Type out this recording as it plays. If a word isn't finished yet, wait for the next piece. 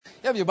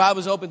have your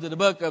Bibles open to the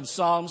book of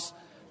Psalms,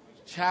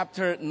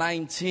 chapter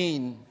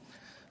 19.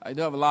 I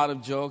do have a lot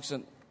of jokes,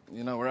 and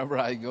wherever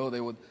I go, they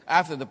would,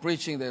 after the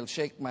preaching, they'll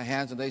shake my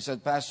hands and they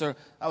said, "Pastor,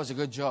 that was a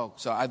good joke."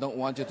 So I don't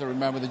want you to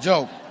remember the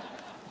joke.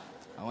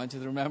 I want you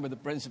to remember the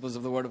principles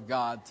of the Word of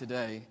God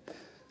today.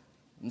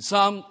 In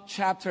Psalm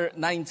chapter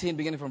 19,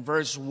 beginning from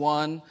verse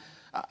 1.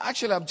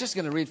 Actually, I'm just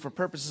going to read for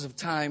purposes of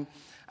time.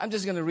 I'm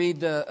just going to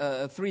read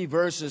 3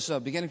 verses,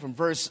 beginning from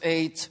verse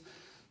 8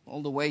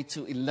 all the way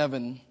to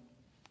 11.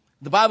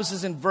 The Bible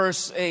says in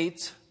verse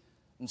 8,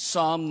 in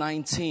Psalm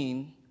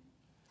 19,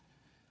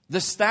 "The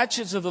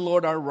statutes of the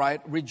Lord are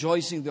right,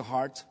 rejoicing the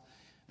heart.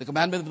 The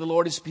commandment of the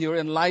Lord is pure,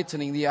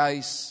 enlightening the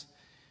eyes.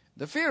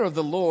 The fear of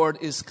the Lord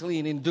is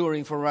clean,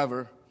 enduring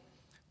forever.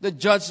 The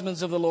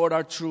judgments of the Lord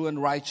are true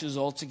and righteous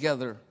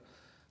altogether.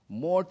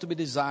 More to be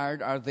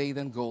desired are they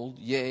than gold,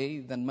 yea,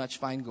 than much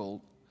fine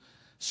gold.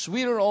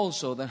 Sweeter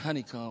also than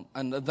honeycomb,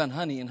 and than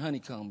honey and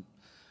honeycomb.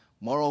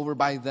 Moreover,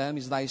 by them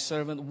is thy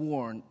servant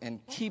warned, and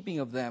keeping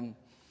of them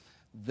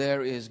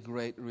there is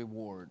great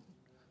reward."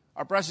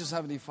 Our precious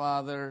Heavenly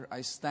Father,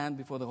 I stand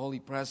before the holy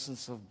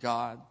presence of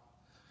God.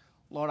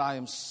 Lord, I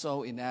am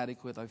so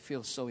inadequate. I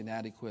feel so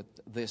inadequate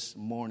this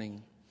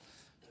morning.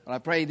 But I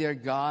pray, dear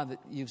God, that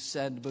you've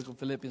said in the book of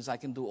Philippians, I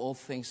can do all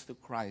things through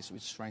Christ,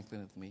 which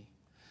strengtheneth me.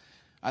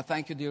 I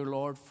thank you, dear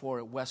Lord,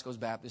 for West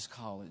Coast Baptist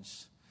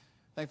College.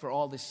 Thank you for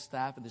all the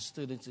staff and the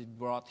students you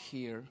brought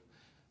here.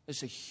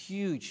 There's a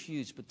huge,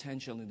 huge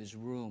potential in this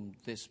room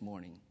this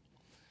morning.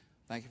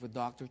 Thank you for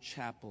Dr.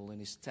 Chappell and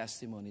his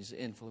testimony, his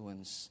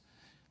influence,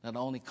 not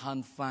only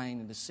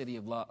confined in the city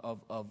of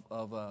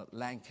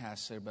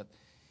Lancaster, but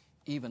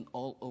even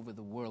all over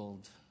the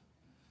world.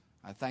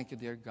 I thank you,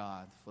 dear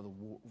God, for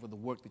the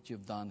work that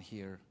you've done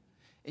here.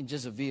 In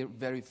just a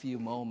very few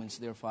moments,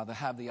 dear Father,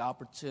 have the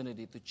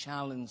opportunity to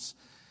challenge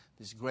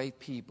these great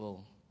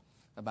people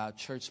about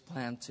church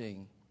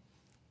planting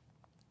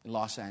in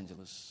Los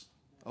Angeles.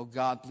 Oh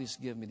God, please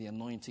give me the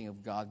anointing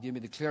of God. Give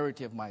me the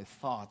clarity of my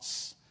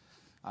thoughts.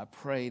 I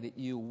pray that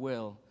you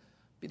will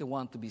be the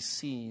one to be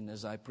seen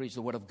as I preach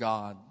the Word of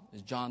God.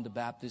 As John the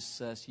Baptist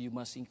says, you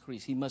must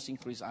increase. He must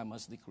increase, I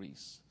must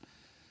decrease.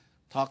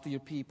 Talk to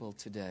your people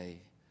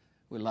today.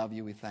 We love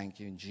you, we thank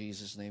you. In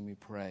Jesus' name we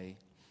pray.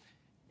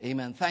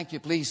 Amen. Thank you.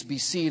 Please be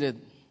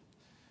seated.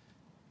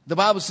 The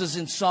Bible says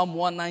in Psalm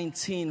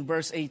 119,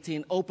 verse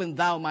 18, "Open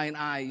thou mine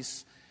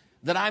eyes,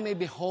 that I may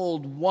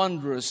behold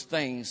wondrous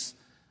things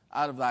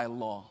out of thy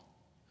law."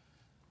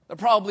 There are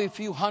probably a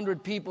few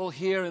hundred people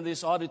here in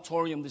this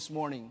auditorium this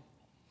morning.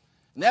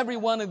 And every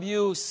one of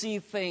you see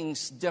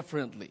things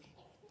differently.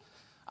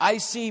 I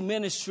see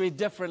ministry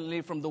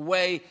differently from the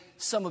way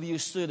some of you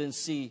students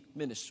see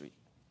ministry.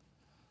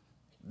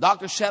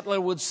 Dr.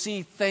 Shetler would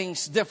see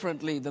things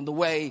differently than the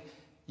way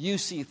you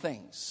see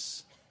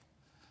things.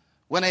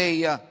 When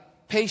a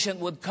patient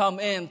would come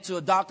into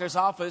a doctor's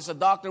office, a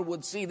doctor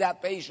would see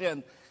that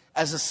patient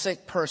as a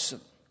sick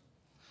person.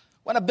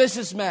 When a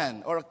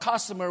businessman or a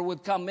customer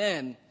would come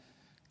in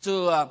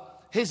to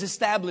his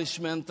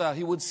establishment,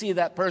 he would see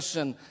that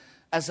person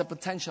as a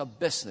potential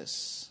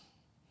business.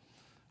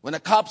 When a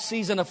cop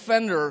sees an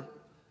offender,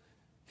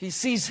 he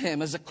sees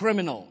him as a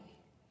criminal.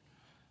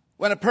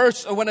 When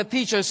a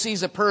teacher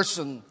sees a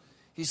person,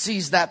 he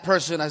sees that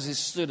person as his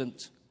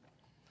student.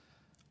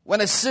 When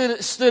a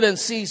student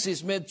sees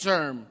his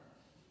midterm,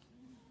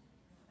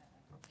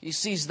 he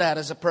sees that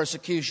as a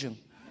persecution.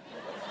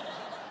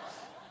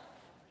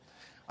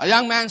 A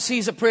young man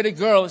sees a pretty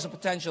girl as a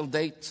potential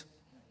date.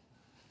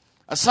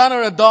 A son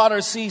or a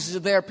daughter sees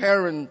their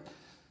parent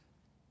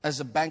as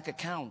a bank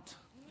account.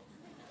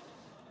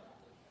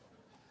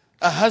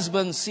 A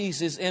husband sees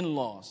his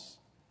in-laws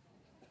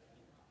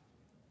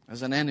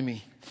as an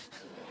enemy.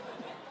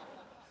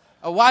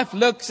 A wife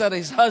looks at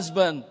his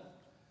husband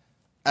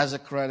as a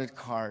credit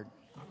card.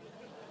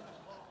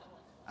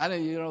 I know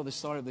you know the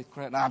story of the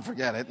credit. Nah,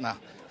 forget it. No.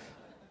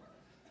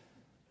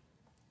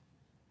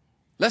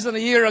 Less than a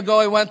year ago,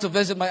 I went to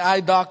visit my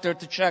eye doctor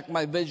to check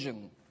my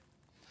vision.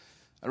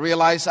 I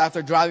realized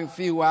after driving a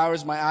few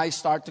hours, my eyes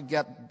start to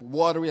get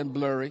watery and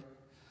blurry.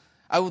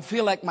 I would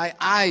feel like my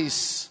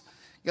eyes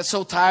get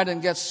so tired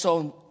and gets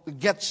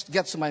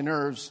to my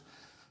nerves.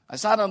 I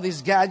sat on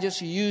these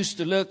gadgets used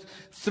to look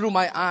through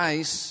my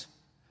eyes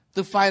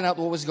to find out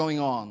what was going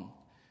on.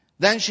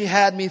 Then she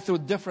had me through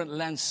different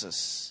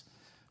lenses.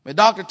 My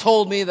doctor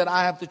told me that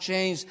I have to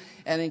change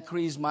and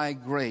increase my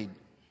grade.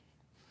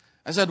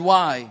 I said,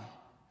 "Why?"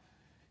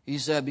 He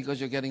said, "Because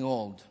you're getting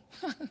old."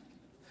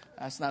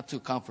 That's not too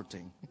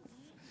comforting.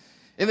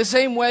 In the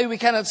same way, we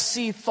cannot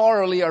see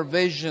thoroughly our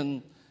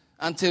vision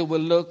until we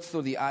look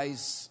through the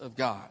eyes of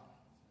God.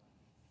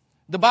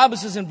 The Bible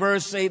says in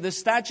verse 8, "The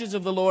statutes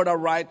of the Lord are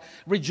right,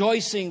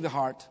 rejoicing the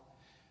heart.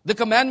 The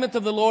commandment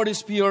of the Lord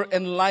is pure,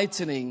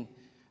 enlightening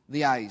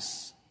the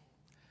eyes."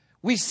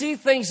 We see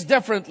things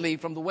differently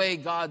from the way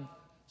God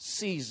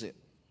sees it.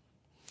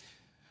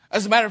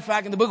 As a matter of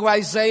fact, in the book of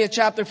Isaiah,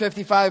 chapter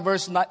 55,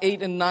 verse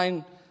 8 and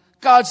 9,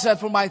 God said,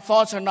 "For my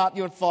thoughts are not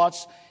your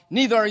thoughts,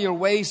 neither are your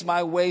ways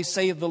my ways,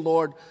 saith the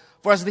Lord.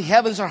 For as the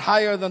heavens are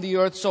higher than the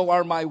earth, so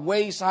are my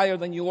ways higher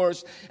than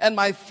yours, and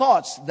my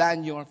thoughts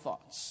than your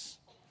thoughts.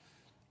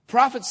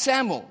 Prophet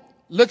Samuel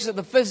looks at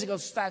the physical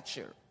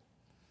stature.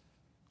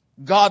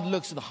 God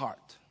looks at the heart.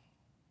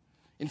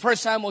 In 1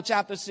 Samuel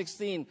chapter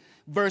 16,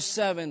 verse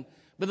 7,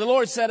 but the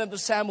Lord said unto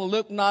Samuel,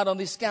 look not on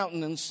his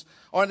countenance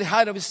or on the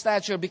height of his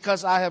stature,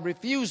 because I have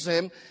refused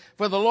him.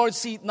 For the Lord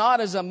seeth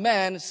not as a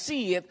man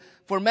seeth,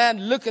 for man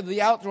looketh at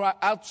the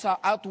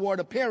outward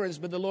appearance,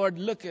 but the Lord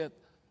looketh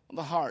on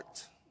the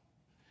heart.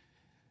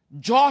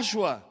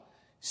 Joshua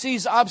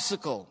sees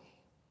obstacle,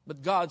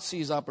 but God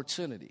sees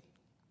opportunity.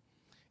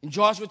 In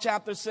Joshua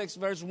chapter 6,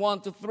 verse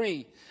 1 to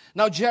 3,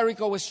 now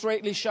Jericho was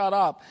straightly shut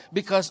up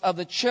because of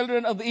the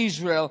children of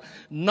Israel.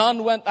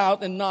 None went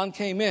out and none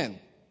came in.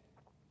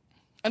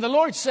 And the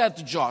Lord said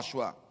to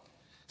Joshua,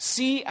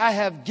 see, I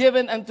have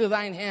given unto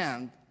thine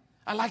hand.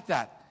 I like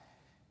that.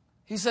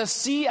 He says,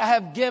 see, I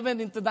have given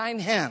into thine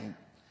hand.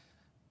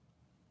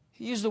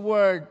 He used the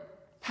word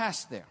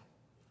past there.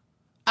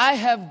 I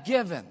have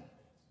given.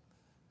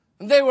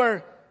 And they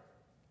were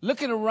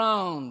looking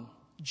around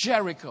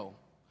Jericho.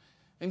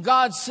 And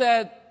God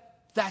said,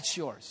 that's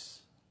yours.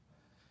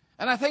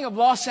 And I think of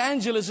Los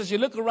Angeles. As you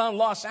look around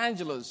Los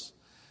Angeles,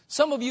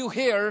 some of you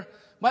here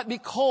might be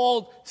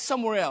called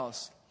somewhere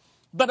else.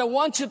 But I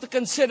want you to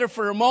consider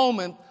for a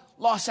moment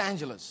Los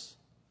Angeles.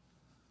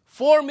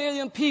 4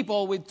 million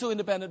people with 2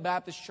 independent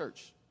Baptist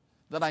churches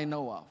that I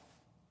know of.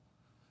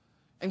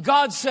 And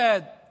God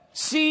said,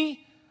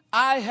 see,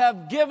 I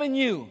have given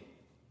you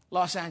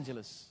Los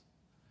Angeles.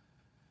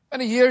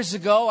 Many years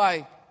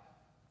ago,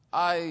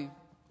 I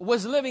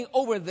was living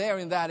over there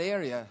in that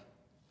area.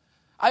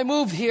 I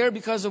moved here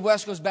because of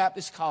West Coast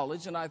Baptist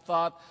College, and I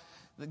thought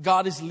that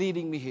God is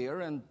leading me here,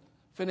 and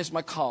finished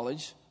my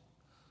college.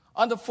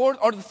 On the 4th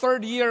or the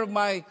 3rd year of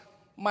my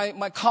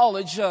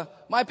college,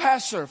 my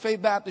pastor,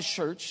 Faith Baptist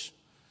Church,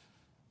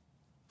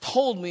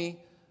 told me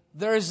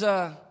there's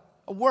a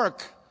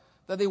work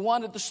that they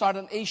wanted to start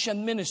an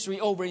Asian ministry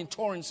over in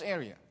Torrance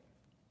area.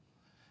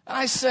 And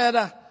I said,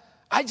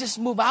 I just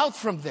moved out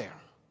from there.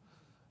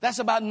 That's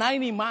about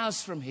 90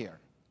 miles from here.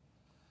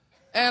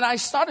 And I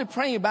started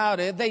praying about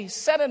it. They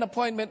set an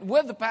appointment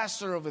with the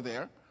pastor over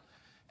there.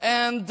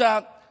 And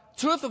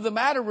truth of the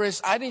matter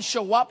is, I didn't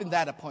show up in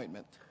that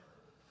appointment.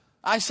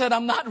 I said,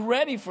 I'm not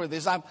ready for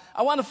this. I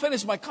want to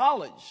finish my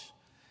college.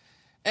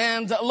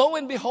 And lo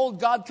and behold,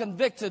 God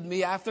convicted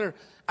me. After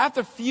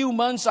a few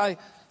months, on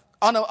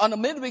a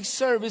midweek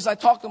service, I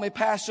talked to my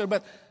pastor.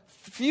 But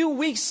a few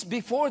weeks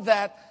before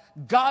that,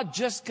 God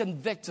just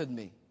convicted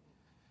me.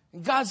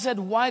 And God said,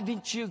 why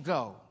didn't you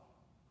go?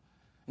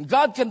 And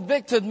God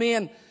convicted me.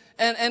 And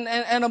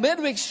a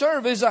midweek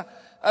service,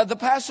 the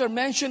pastor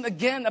mentioned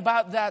again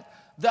about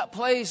that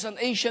place, an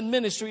Asian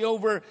ministry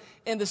over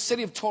in the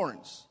city of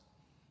Torrance.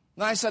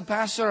 And I said,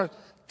 Pastor,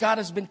 God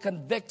has been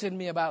convicting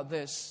me about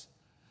this.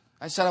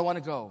 I said, I want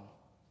to go.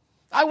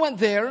 I went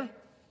there.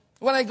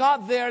 When I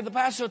got there, the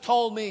pastor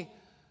told me,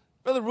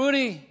 Brother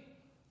Rudy,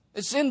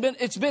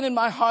 it's been in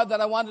my heart that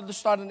I wanted to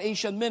start an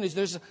Asian ministry.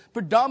 There's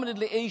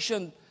predominantly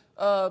Asian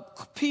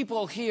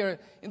people here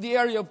in the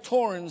area of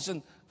Torrance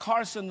and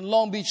Carson and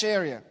Long Beach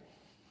area.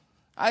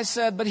 I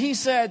said, but he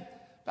said,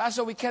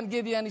 Pastor, we can't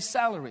give you any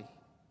salary.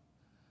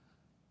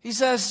 He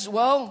says,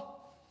 well,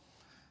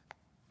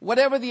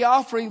 whatever the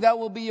offering, that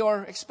will be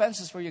your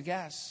expenses for your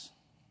gas.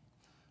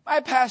 My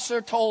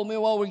pastor told me,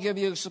 well, we'll give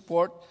you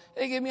support.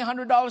 They gave me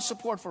 $100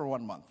 support for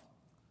 1 month.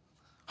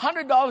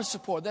 $100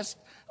 support. That's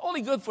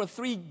only good for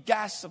 3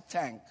 gas of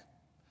tank.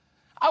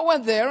 I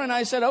went there and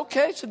I said,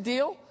 okay, it's a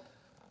deal.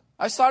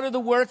 I started the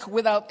work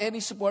without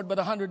any support but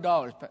 $100,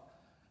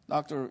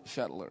 Dr.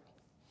 Shetler.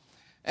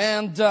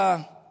 And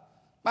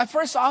our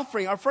first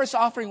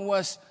offering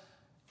was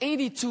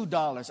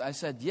 $82. I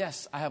said,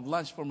 yes, I have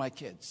lunch for my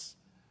kids.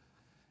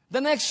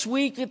 The next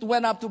week, it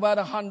went up to about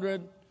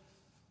 100.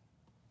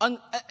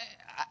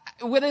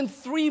 Within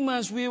 3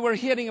 months, we were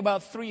hitting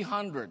about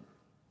 300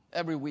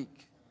 every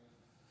week.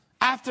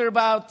 After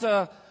about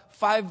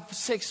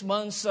 5-6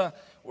 months,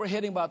 we're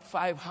hitting about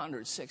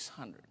 500,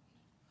 600.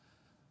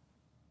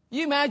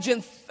 You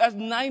imagine at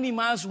 90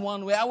 miles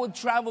one way, I would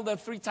travel there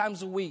 3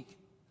 times a week,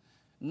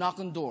 knock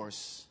on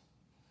doors,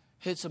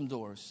 hit some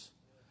doors.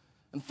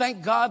 And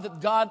thank God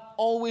that God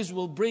always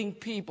will bring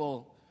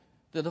people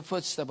to the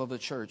footstep of the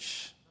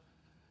church.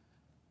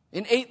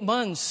 In 8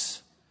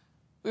 months,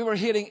 we were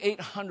hitting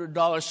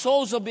 $800.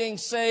 Souls are being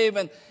saved,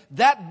 and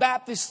that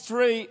Baptist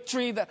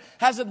tree that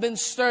hasn't been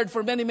stirred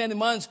for many, many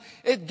months,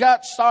 it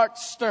start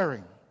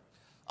stirring.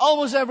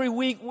 Almost every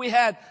week we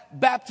had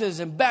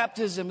baptism.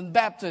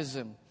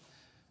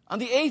 On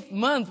the 8th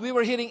month, we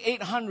were hitting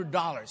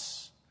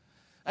 $800.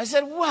 I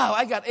said, wow,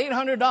 I got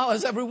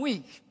 $800 every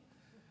week.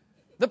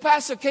 The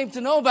pastor came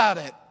to know about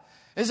it.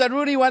 He said,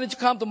 Rudy, why don't you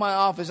come to my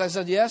office? I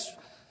said, yes.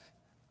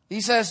 He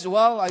says,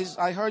 well,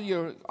 I heard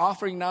your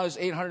offering now is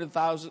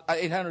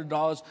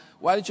 $800.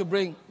 Why did you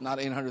bring, not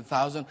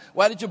 $800,000,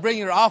 why did you bring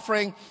your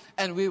offering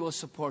and we will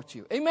support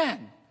you?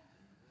 Amen.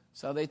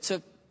 So they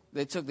took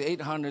the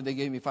 $800, they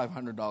gave me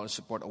 $500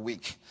 support a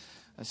week.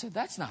 I said,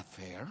 that's not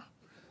fair.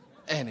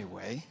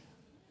 Anyway,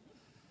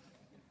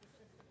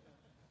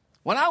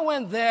 when I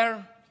went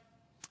there,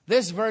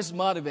 this verse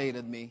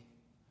motivated me.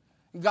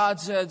 God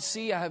said,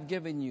 see, I have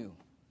given you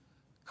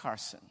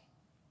Carson.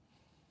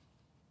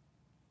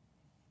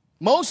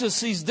 Moses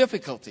sees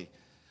difficulty.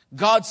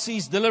 God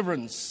sees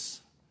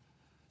deliverance.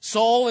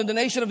 Saul and the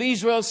nation of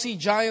Israel see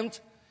giant.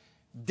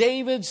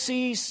 David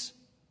sees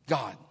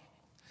God.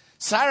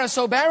 Sarah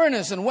saw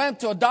barrenness and went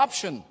to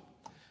adoption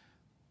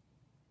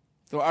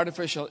through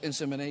artificial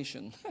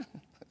insemination.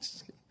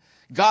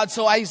 God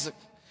saw Isaac.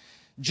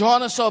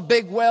 Jonah saw a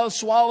big whale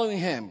swallowing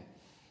him.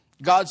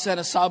 God sent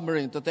a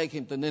submarine to take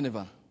him to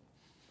Nineveh.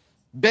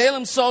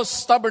 Balaam saw a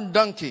stubborn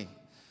donkey.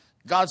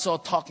 God saw a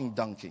talking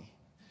donkey.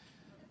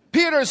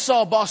 Peter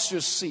saw a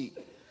boisterous sea.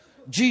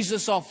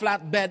 Jesus saw a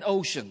flatbed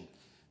ocean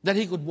that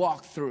he could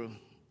walk through.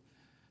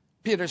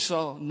 Peter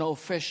saw no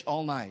fish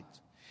all night.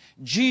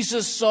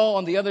 Jesus saw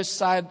on the other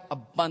side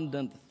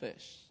abundant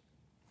fish.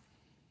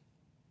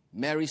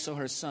 Mary saw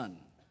her son,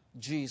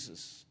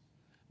 Jesus,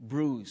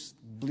 bruised,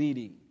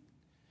 bleeding,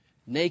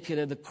 naked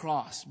at the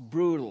cross,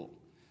 brutal,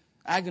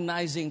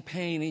 agonizing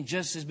pain,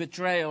 injustice,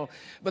 betrayal.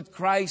 But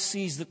Christ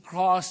sees the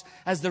cross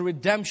as the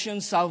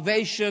redemption,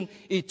 salvation,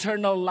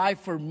 eternal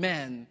life for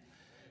men.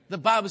 The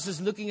Bible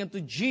says, looking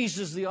unto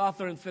Jesus, the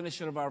author and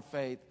finisher of our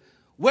faith.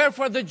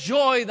 Wherefore the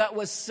joy that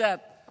was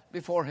set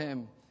before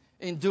him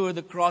endured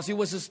the cross. He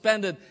was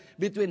suspended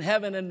between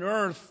heaven and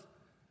earth,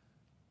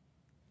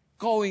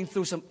 going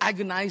through some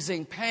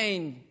agonizing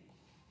pain.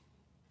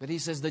 But he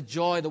says the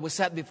joy that was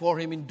set before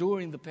him,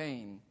 enduring the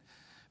pain.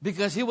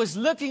 Because he was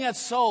looking at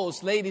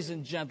souls, ladies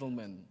and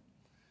gentlemen.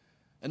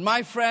 And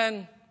my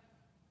friend,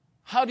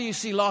 how do you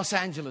see Los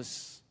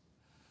Angeles?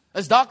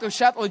 As Dr.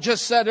 Shetler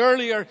just said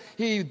earlier,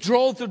 he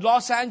drove through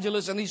Los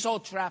Angeles and he saw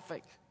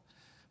traffic.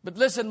 But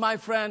listen, my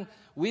friend,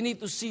 we need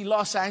to see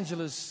Los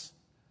Angeles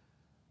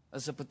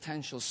as a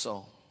potential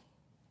soul.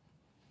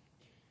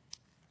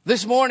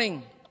 This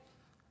morning,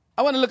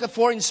 I want to look at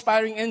 4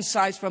 inspiring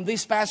insights from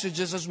these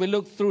passages as we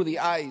look through the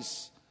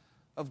eyes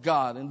of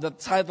God. And the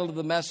title of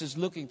the message,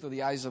 Looking Through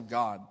the Eyes of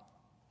God.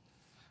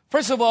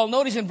 First of all,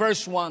 notice in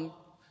verse 1,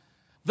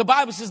 the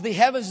Bible says, the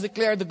heavens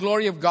declare the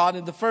glory of God,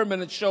 and the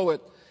firmament show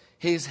it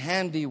His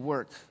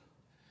handiwork.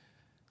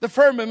 The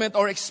firmament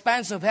or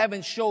expanse of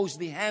heaven shows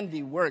the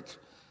handiwork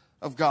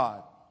of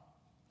God.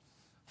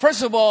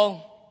 First of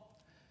all,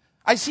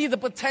 I see the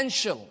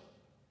potential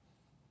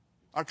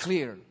are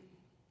clear.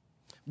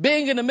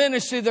 Being in the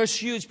ministry, there's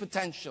huge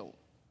potential.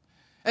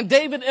 And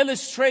David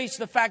illustrates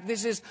the fact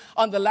this is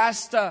on the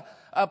last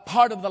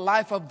part of the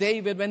life of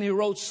David when he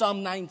wrote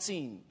Psalm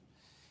 19.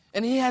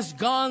 And he has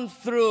gone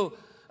through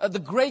the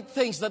great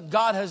things that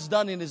God has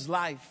done in his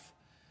life.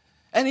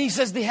 And he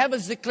says, the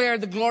heavens declare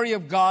the glory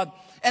of God,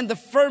 and the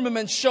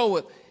firmament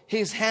showeth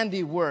His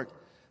handiwork.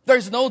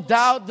 There's no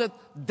doubt that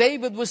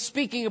David was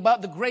speaking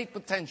about the great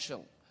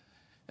potential.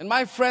 And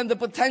my friend, the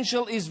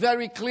potential is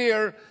very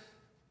clear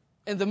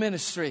in the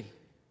ministry.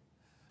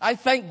 I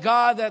thank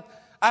God that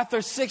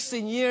after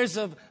 16 years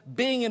of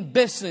being in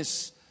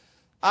business,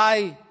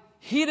 I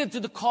heeded to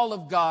the call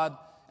of God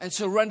and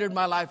surrendered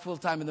my life full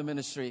time in the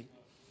ministry.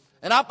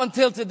 And up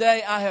until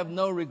today, I have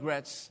no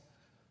regrets.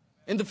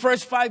 In the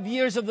first 5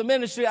 years of the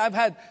ministry, I've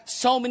had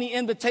so many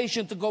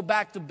invitations to go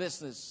back to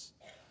business.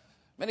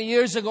 Many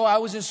years ago, I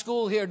was in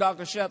school here,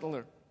 Dr.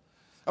 Shetler.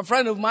 A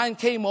friend of mine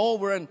came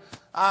over, and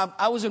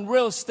I was in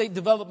real estate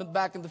development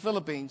back in the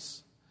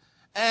Philippines.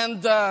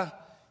 And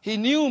he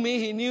knew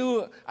me.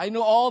 I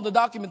knew all the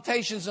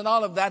documentations and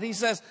all of that. He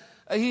says,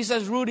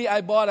 Rudy,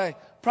 I bought a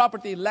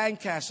property in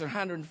Lancaster,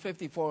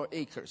 154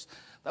 acres.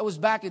 That was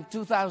back in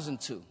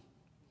 2002.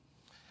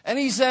 And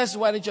he says,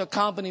 why don't you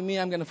accompany me?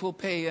 I'm going to full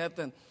pay it.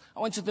 And I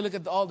want you to look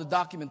at all the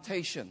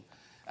documentation.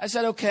 I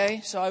said,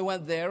 okay. So I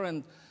went there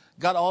and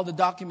got all the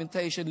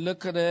documentation,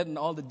 looked at it and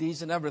all the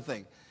deeds and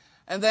everything.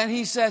 And then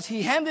he says,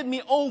 he handed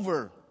me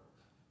over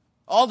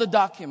all the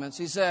documents.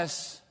 He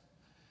says,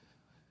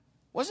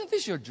 wasn't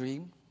this your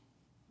dream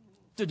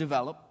to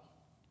develop?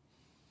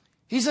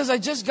 He says, I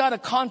just got a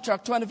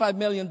contract, $25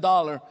 million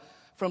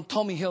from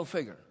Tommy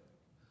Hilfiger.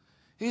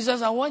 He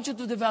says, I want you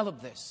to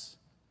develop this.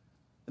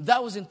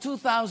 That was in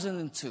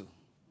 2002.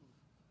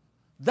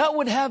 That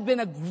would have been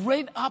a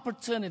great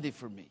opportunity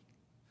for me.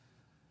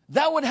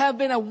 That would have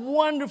been a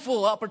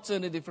wonderful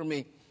opportunity for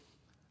me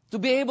to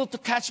be able to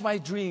catch my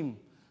dream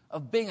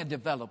of being a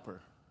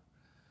developer.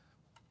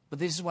 But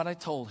this is what I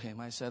told him.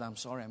 I said, I'm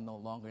sorry, I'm no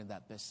longer in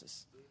that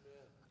business.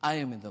 I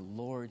am in the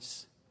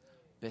Lord's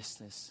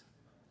business.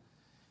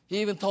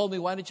 He even told me,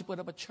 why don't you put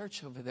up a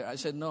church over there? I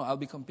said, no, I'll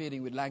be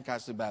competing with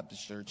Lancaster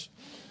Baptist Church.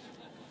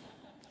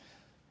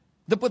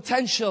 The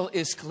potential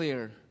is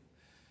clear.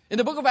 In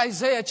the book of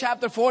Isaiah,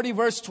 chapter 40,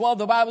 verse 12,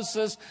 the Bible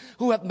says,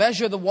 who hath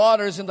measured the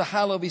waters in the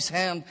hollow of his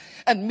hand,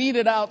 and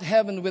meted out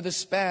heaven with a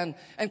span,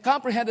 and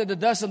comprehended the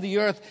dust of the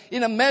earth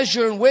in a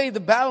measure, and weighed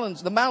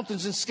the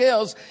mountains in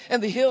scales,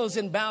 and the hills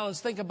in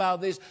balance. Think about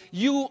this.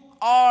 You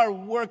are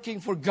working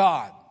for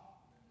God,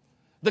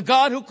 the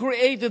God who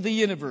created the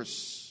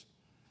universe.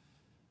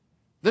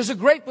 There's a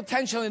great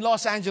potential in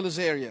Los Angeles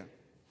area.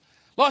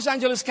 Los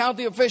Angeles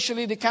County,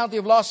 officially the County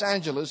of Los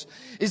Angeles,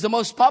 is the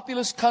most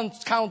populous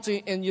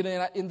county in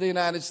the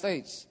United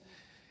States.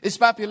 Its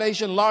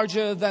population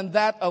larger than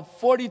that of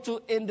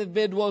 42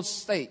 individual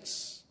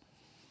states.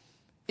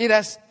 It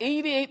has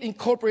 88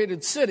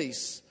 incorporated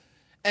cities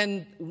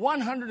and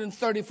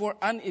 134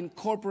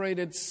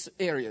 unincorporated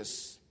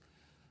areas.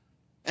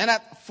 And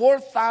at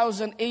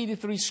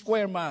 4,083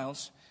 square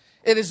miles,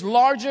 it is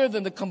larger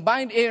than the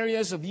combined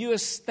areas of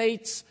U.S.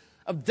 states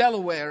of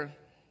Delaware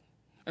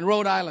and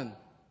Rhode Island.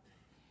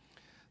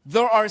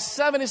 There are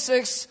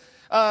 76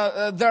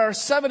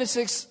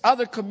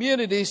 other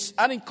communities,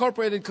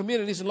 unincorporated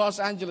communities in Los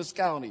Angeles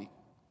County.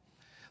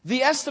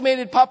 The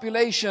estimated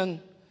population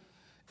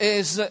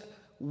is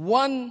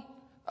 1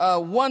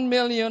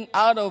 million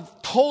out of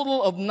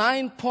total of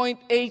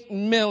 9.8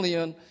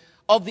 million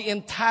of the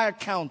entire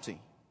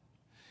county.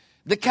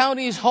 The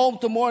county is home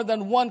to more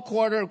than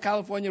 1/4 of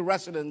California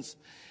residents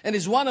and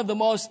is one of the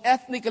most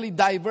ethnically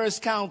diverse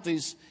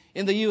counties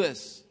in the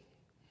U.S.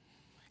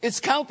 Its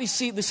county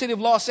seat, the city of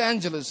Los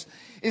Angeles,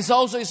 is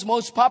also its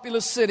most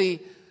populous city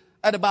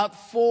at about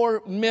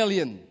 4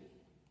 million.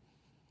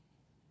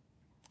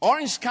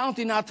 Orange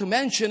County, not to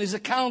mention, is a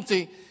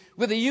county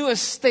with the U.S.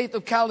 state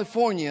of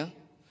California.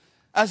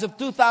 As of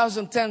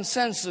 2010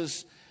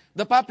 census,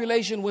 the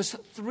population was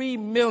 3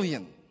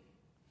 million,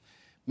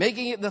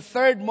 making it the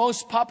third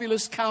most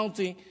populous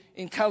county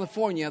in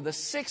California, the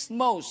sixth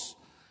most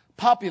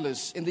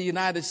populous in the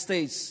United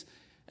States,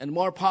 and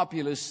more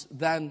populous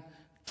than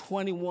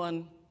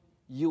 21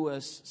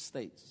 U.S.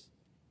 states.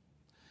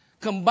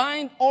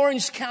 Combined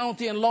Orange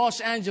County and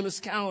Los Angeles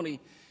County,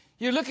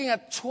 you're looking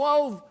at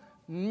 12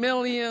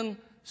 million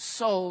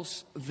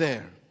souls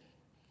there.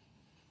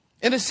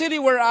 In the city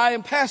where I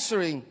am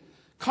pastoring,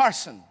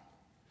 Carson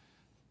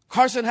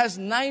has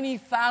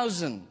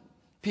 90,000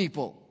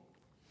 people,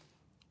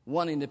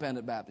 one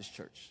independent Baptist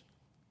church.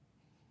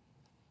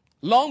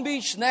 Long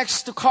Beach,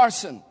 next to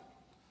Carson,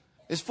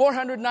 is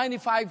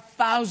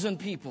 495,000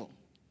 people,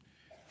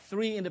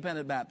 3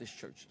 independent Baptist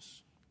churches.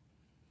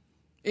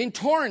 In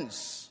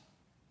Torrance,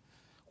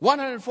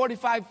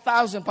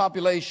 145,000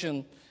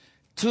 population,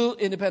 2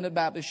 independent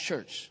Baptist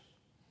church.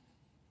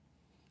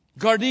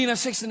 Gardena,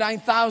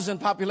 69,000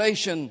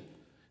 population,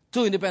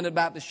 2 independent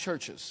Baptist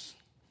churches.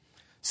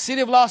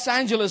 City of Los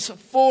Angeles,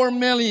 4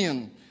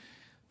 million,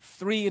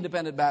 3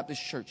 independent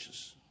Baptist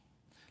churches.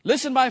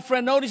 Listen, my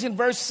friend, notice in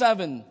verse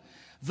 7,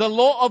 the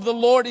law of the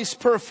Lord is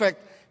perfect,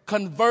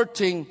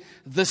 converting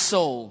the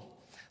soul.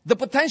 The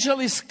potential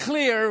is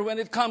clear when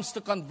it comes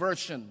to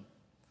conversion.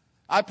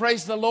 I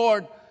praise the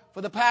Lord.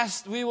 For the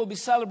past, we will be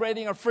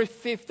celebrating our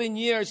 15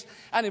 years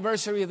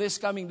anniversary this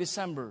coming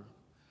December.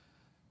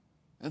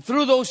 And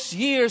through those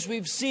years,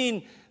 we've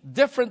seen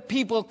different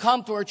people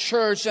come to our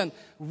church and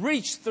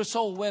reach through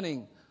soul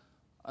winning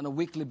on a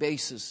weekly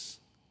basis.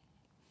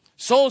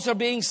 Souls are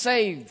being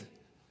saved.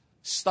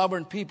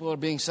 Stubborn people are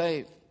being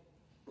saved.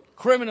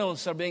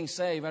 Criminals are being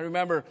saved. I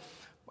remember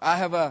I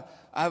have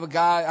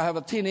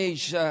a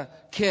teenage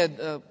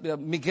kid,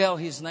 Miguel,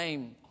 his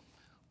name.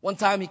 One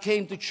time he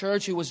came to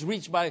church. He was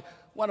reached by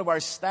one of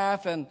our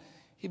staff, and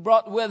he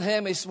brought with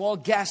him a small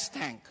gas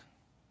tank.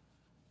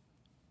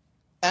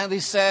 And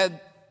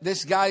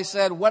this guy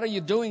said, "What are you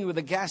doing with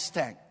the gas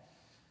tank?"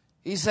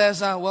 He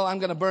says, "Well, I'm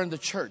going to burn the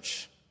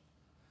church."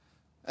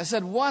 I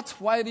said, "What?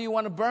 Why do you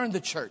want to burn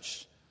the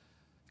church?"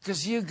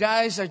 "Because you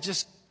guys are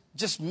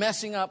just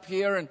messing up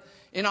here and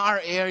in our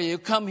area. You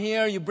come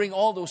here, you bring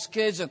all those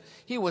kids." And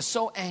he was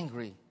so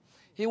angry.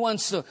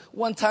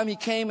 One time he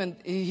came and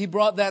he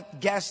brought that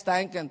gas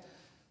tank, and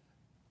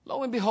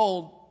lo and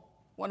behold,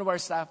 one of our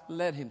staff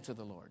led him to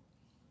the Lord.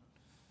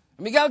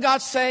 Miguel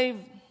got saved.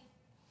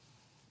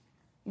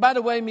 By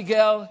the way,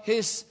 Miguel,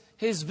 his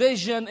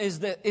vision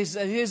is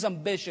his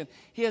ambition.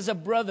 He has a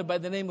brother by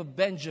the name of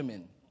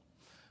Benjamin.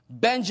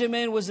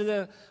 Benjamin was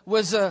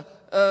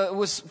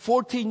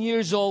 14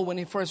 years old when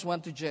he first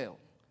went to jail,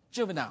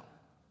 juvenile.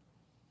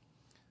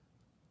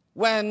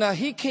 When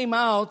he came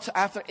out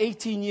after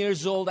 18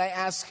 years old, I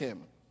asked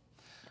him,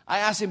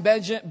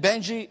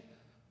 "Benji,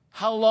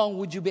 how long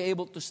would you be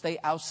able to stay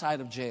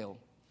outside of jail?"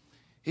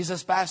 He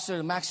says, "Pastor,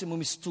 the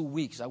maximum is 2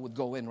 weeks. I would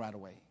go in right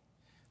away."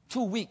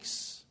 2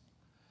 weeks.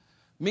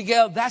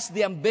 Miguel, that's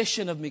the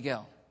ambition of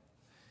Miguel.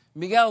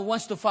 Miguel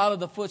wants to follow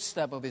the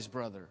footsteps of his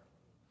brother.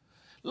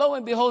 Lo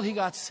and behold, he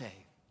got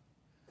saved.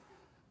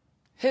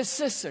 His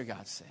sister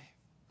got saved.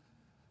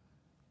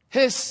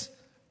 His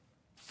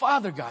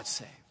father got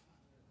saved.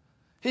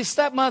 His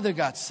stepmother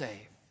got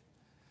saved.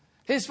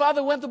 His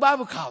father went to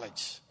Bible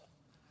college.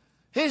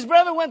 His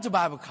brother went to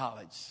Bible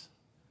college.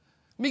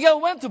 Miguel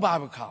went to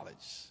Bible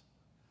college.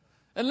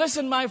 And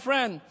listen, my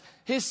friend,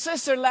 his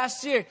sister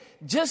last year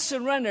just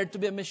surrendered to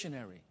be a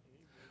missionary.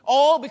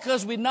 All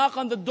because we knock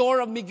on the door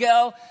of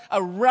Miguel,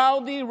 a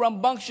rowdy,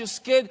 rambunctious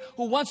kid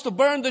who wants to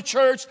burn the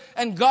church,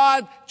 and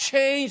God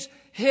changed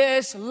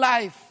his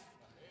life.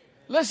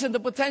 Listen, the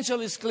potential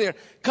is clear.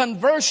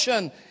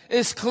 Conversion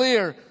is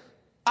clear.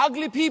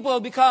 Ugly people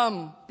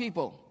become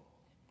people.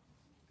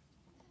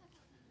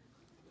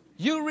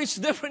 You reach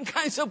different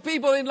kinds of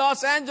people in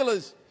Los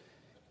Angeles.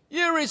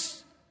 You reach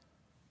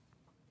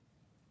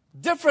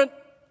different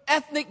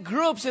ethnic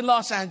groups in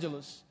Los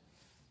Angeles.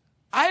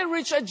 I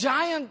reached a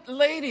giant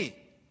lady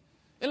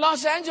in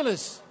Los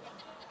Angeles.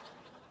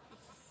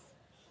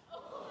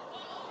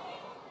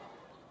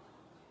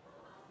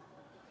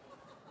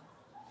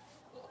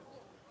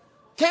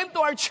 Came to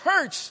our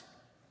church.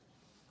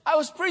 I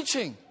was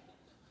preaching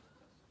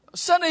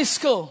Sunday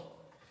school.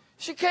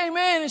 She came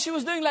in and she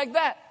was doing like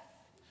that.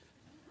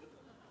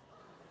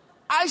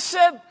 I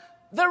said,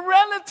 the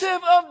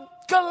relative of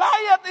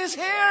Goliath is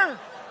here.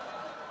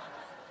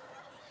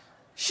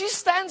 She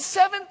stands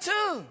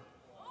 7'2".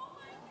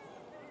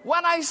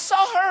 When I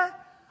saw her,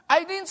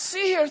 I didn't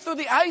see her through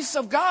the eyes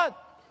of God.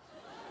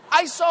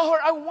 I saw her,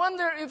 I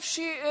wonder if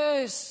she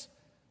is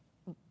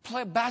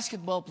a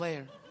basketball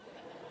player.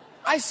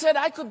 I said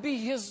I could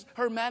be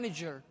her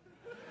manager.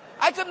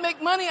 I could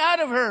make money out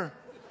of her.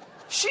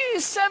 She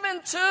is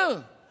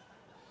 7'2".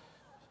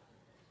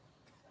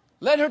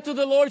 Led her to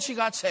the Lord, she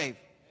got saved.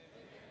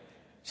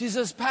 She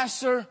says,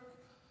 Pastor,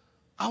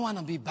 I want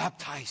to be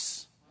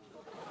baptized.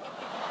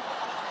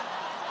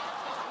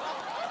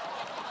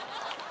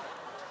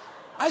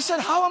 I said,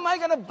 how am I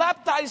going to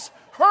baptize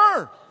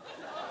her?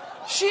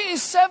 She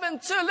is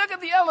 7'2". Look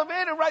at the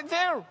elevator right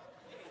there.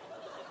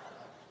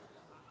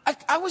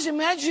 I was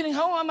imagining,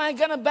 how am I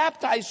going to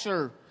baptize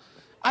her?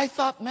 I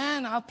thought,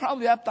 man, I'll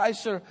probably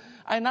baptize her.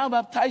 I now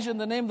baptize you in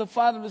the name of the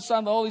Father, the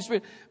Son, the Holy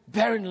Spirit,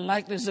 bearing the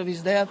likeness of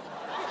His death.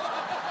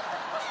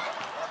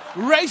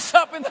 Raise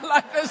up in the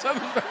likeness of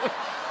His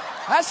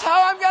death. That's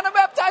how I'm going to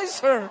baptize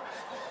her.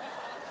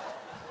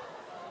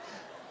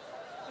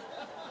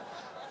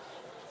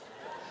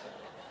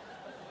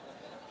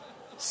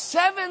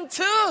 Seven,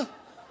 2.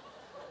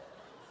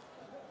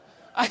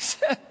 I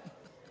said,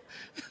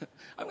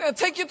 I'm going to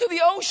take you to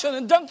the ocean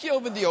and dunk you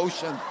over the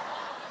ocean.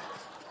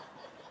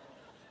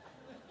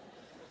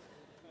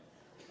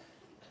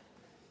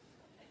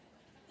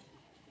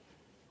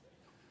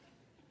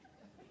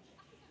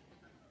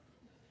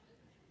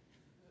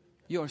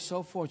 You are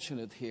so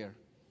fortunate here.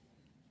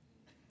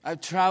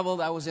 I've traveled.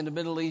 I was in the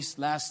Middle East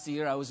last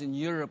year. I was in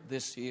Europe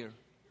this year.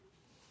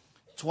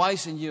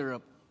 Twice in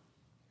Europe.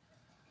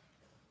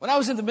 When I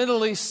was in the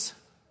Middle East,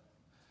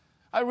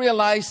 I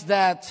realized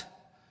that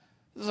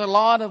there's a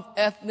lot of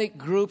ethnic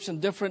groups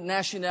and different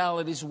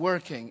nationalities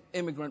working,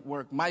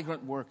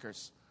 migrant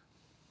workers.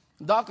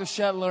 Dr.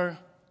 Shetler,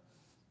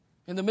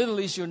 in the Middle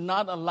East, you're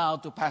not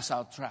allowed to pass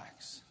out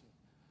tracts.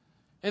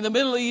 In the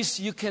Middle East,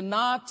 you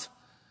cannot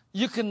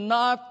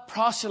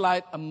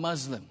proselyte a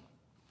Muslim.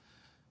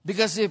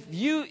 Because if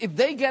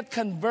they get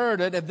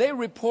converted, if they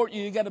report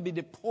you, you got to be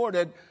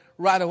deported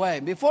right away.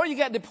 Before you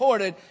get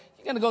deported,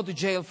 you're going to go to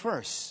jail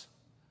first.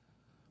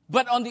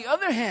 But on the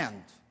other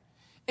hand,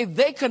 if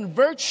they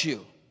convert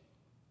you,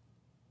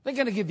 they're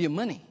going to give you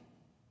money.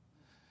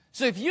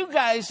 So if you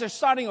guys are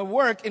starting a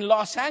work in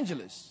Los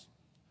Angeles,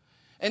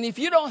 and if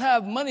you don't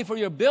have money for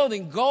your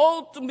building,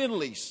 go to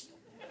Middle East.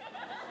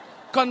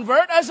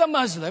 Convert as a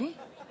Muslim.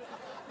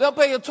 They'll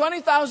pay you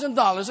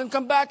 $20,000 and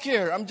come back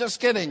here. I'm just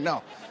kidding.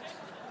 No.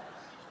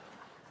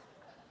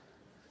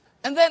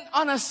 And then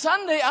on a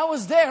Sunday, I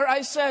was there.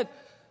 I said,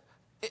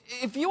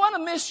 if you want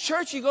to miss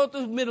church, you go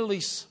to the Middle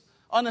East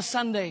on a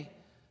Sunday.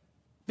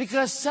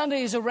 Because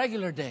Sunday is a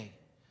regular day.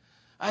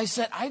 I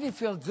said, I didn't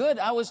feel good.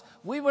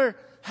 We were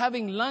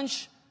having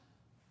lunch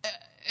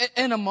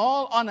in a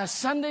mall on a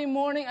Sunday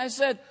morning. I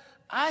said,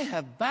 I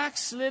have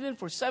backslidden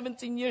for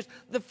 17 years.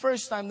 The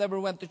first time never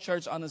went to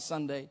church on a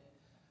Sunday.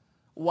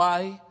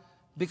 Why?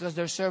 Because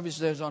their service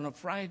there is on a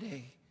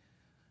Friday.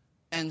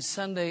 And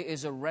Sunday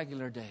is a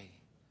regular day.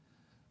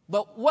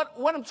 But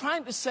what I'm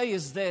trying to say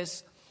is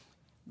this.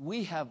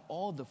 We have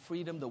all the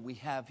freedom that we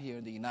have here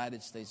in the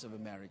United States of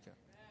America.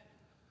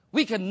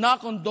 We can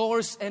knock on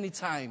doors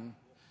anytime.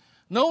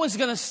 No one's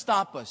going to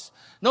stop us.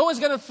 No one's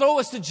going to throw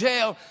us to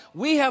jail.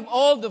 We have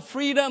all the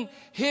freedom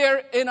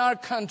here in our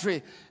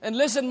country. And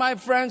listen, my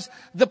friends,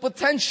 the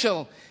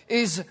potential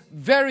is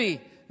very,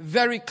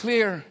 very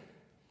clear.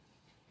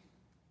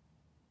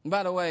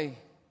 By the way,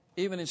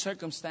 even in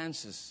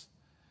circumstances,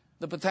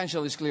 the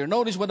potential is clear.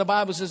 Notice what the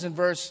Bible says in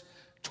verse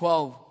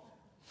 12.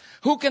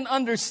 Who can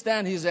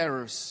understand his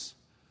errors?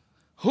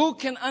 Who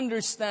can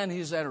understand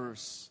his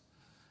errors?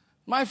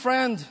 My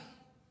friend,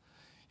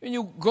 when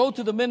you go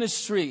to the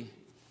ministry,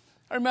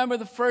 I remember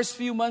the first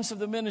few months of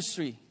the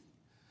ministry.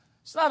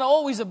 It's not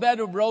always a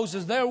bed of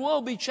roses. There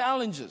will be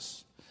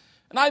challenges.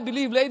 And I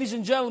believe, ladies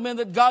and gentlemen,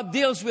 that God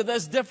deals with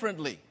us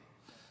differently.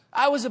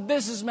 I was a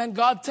businessman.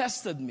 God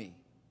tested me.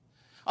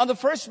 On the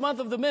first month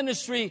of the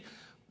ministry,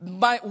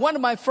 one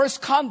of my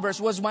first converts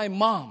was my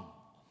mom.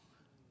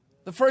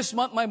 The first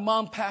month, my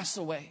mom passed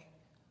away.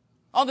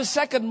 On the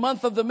second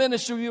month of the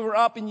ministry, we were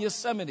up in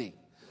Yosemite.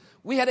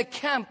 We had a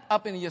camp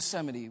up in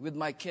Yosemite with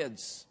my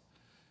kids.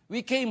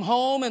 We came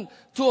home and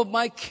two of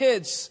my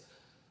kids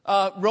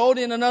rode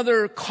in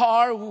another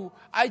car who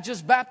I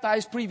just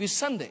baptized previous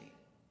Sunday.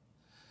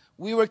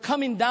 We were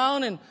coming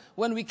down, and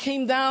when we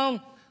came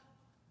down,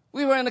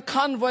 we were in a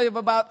convoy of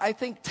about, I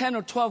think, 10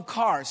 or 12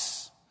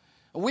 cars.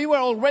 We were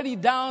already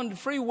down the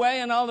freeway,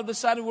 and all of a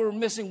sudden we were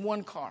missing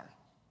one car.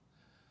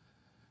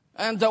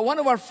 And one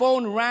of our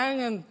phone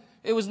rang, and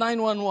it was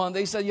 911.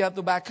 They said, you have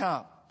to back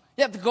up.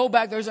 You have to go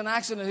back. There's an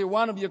accident here.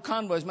 One of your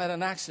convoys met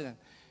an accident.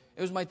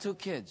 It was my 2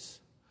 kids.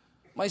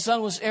 My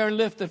son was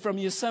airlifted from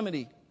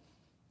Yosemite.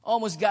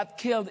 Almost got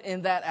killed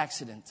in that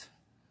accident.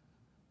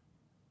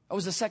 That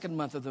was the 2nd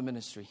month of the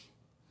ministry.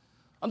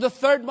 On the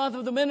 3rd month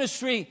of the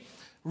ministry,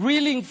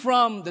 reeling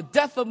from the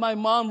death of my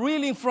mom,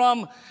 reeling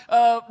from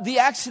the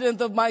accident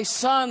of my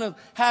son,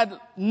 had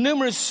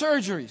numerous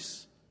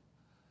surgeries.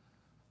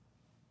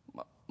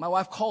 My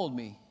wife called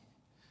me.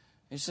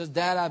 And she says,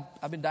 Dad,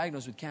 I've been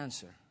diagnosed with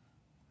cancer.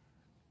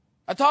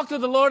 I talked to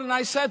the Lord and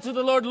I said to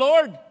the Lord,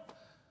 Lord,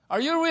 are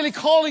you really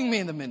calling me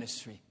in the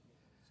ministry?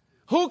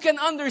 Who can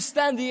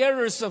understand the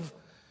errors of,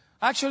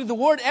 actually the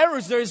word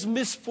errors, there is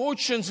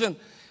misfortunes, and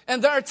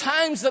there are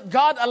times that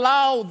God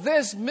allows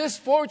these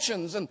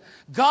misfortunes and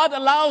God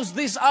allows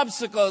these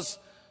obstacles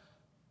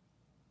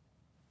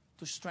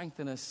to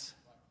strengthen us,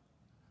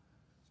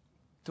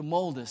 to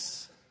mold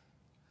us,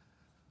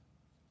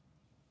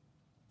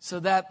 so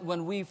that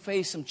when we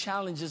face some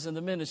challenges in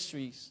the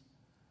ministries,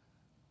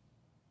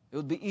 it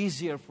would be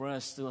easier for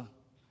us to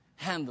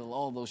handle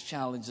all those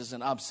challenges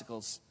and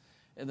obstacles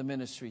in the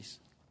ministries.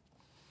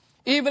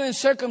 Even in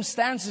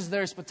circumstances,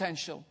 there is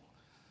potential.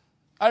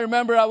 I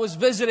remember I was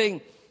visiting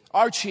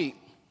Archie.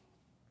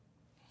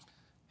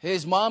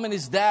 His mom and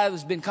his dad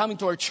has been coming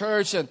to our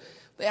church, and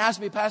they asked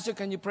me, Pastor,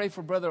 can you pray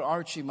for Brother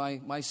Archie,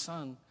 my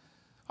son?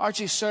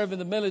 Archie served in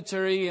the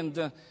military,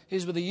 and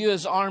he's with the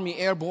U.S. Army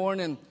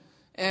Airborne,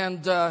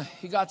 and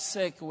he got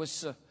sick,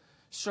 was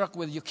struck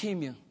with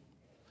leukemia.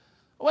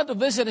 I went to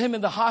visit him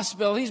in the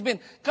hospital. He's been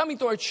coming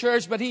to our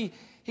church, but he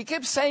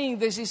kept saying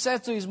this. He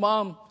said to his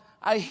mom,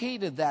 I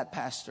hated that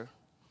pastor.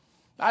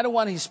 I don't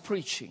want his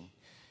preaching.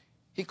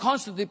 He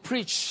constantly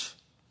preached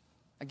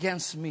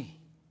against me.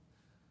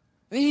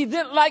 And he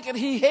didn't like it.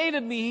 He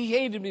hated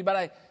me,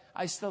 but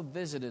I still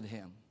visited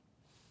him.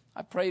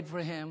 I prayed for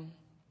him.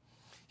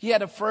 He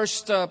had a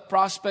first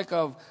prospect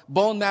of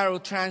bone marrow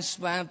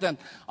transplant, and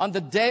on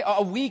the day,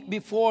 a week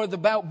before the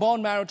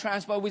bone marrow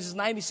transplant, which is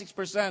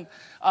 96%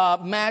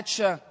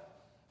 match,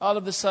 all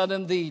of a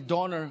sudden the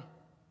donor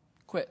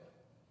quit.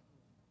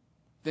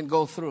 Didn't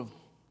go through.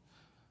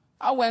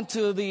 I went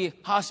to the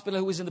hospital.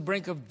 He was in the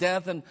brink of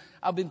death, and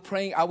I've been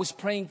praying. I was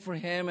praying for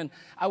him, and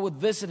I would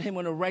visit him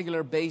on a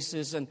regular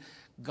basis, and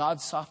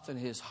God softened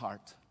his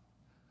heart.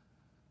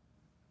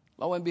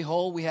 Lo and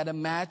behold, we had a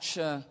match,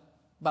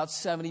 about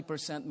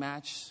 70%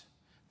 match.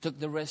 Took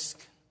the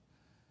risk.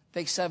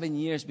 Takes 7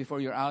 years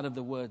before you're out of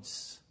the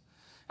woods.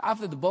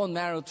 After the bone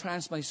marrow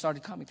transplant, he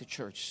started coming to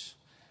church.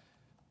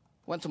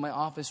 Went to my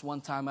office one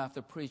time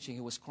after preaching.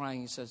 He was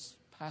crying. He says,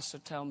 Pastor,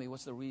 tell me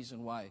what's the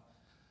reason why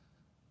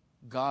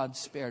God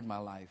spared my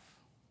life.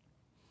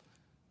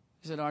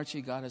 He said,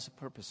 Archie, God has a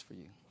purpose for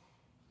you.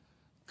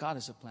 God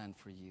has a plan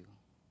for you.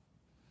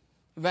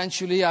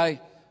 Eventually, I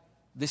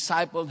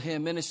discipled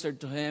him,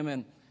 ministered to him,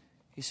 and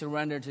he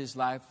surrendered his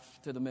life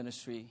to the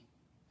ministry.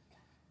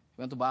 He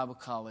went to Bible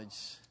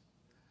college.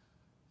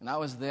 And I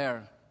was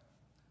there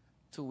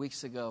 2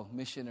 weeks ago,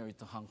 missionary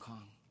to Hong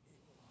Kong,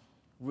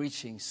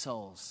 reaching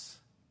souls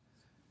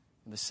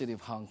in the city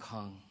of Hong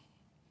Kong.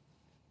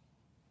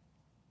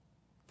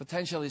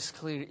 Potential is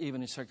clear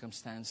even in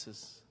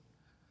circumstances.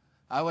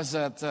 I was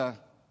at,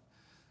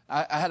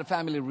 I had a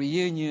family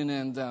reunion,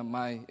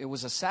 and it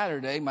was a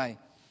Saturday. My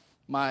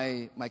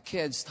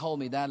kids told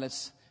me, Dad,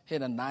 let's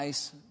hit a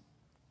nice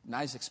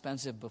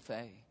expensive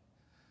buffet.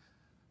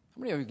 How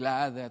many of you are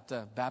glad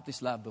that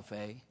Baptists love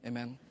buffet?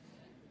 Amen.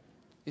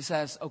 He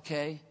says,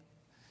 okay.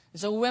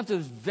 And so we went to a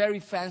very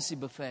fancy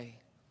buffet.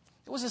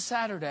 It was a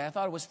Saturday. I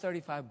thought it was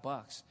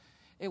 $35.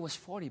 It was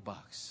 $40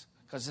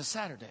 because it's a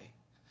Saturday.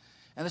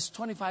 And it's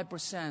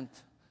 25%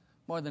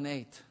 more than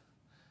 8.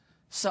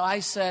 So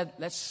I said,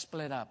 let's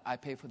split up. I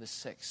pay for the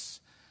 6.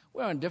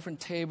 We're on a different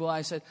table.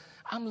 I said,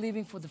 I'm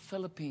leaving for the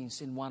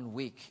Philippines in 1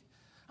 week.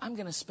 I'm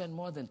going to spend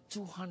more than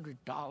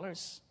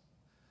 $200.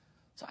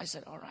 So I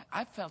said, all right.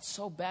 I felt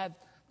so bad,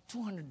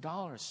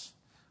 $200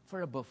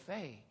 for a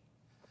buffet.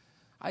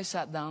 I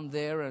sat down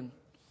there and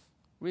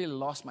really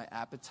lost my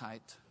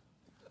appetite.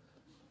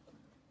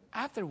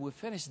 After we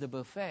finished the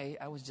buffet,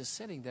 I was just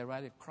sitting there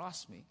right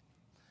across me.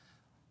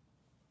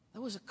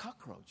 There was a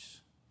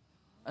cockroach,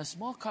 a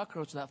small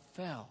cockroach that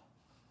fell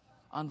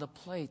on the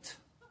plate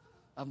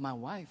of my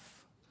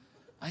wife.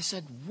 I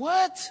said,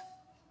 what?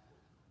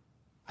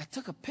 I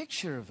took a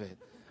picture of it.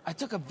 I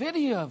took a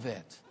video of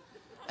it.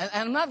 And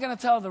I'm not going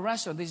to tell the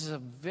restaurant. This is a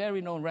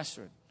very known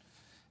restaurant.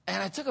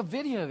 And I took a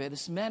video of it.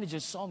 This manager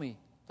saw me,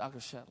 Dr.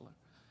 Shetler.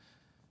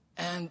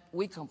 And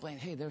we complained,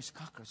 hey, there's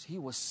cockroach. He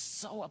was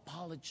so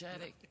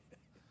apologetic.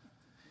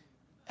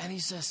 And he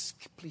says,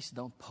 please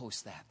don't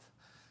post that.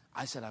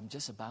 I said, I'm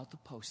just about to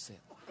post it.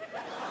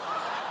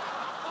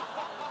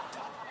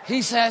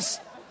 He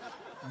says,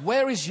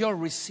 where is your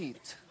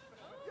receipt?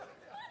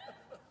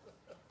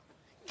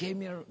 Gave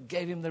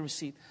him the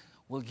receipt.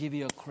 We'll give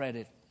you a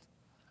credit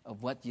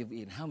of what you've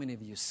eaten. How many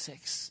of you?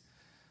 6.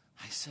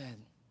 I said,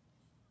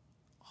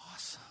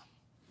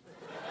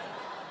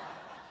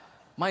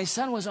 My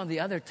son was on the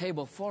other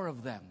table, 4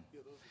 of them.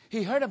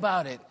 He heard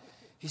about it.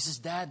 He says,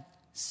 Dad,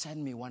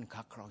 send me 1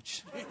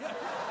 cockroach.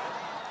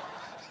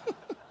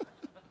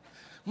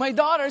 My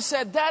daughter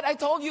said, Dad, I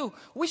told you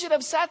we should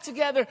have sat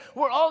together.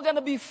 We're all going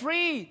to be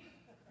free.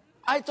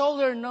 I told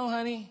her, no,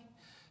 honey.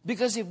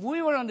 Because if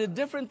we were on a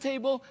different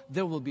table,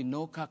 there will be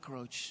no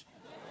cockroach.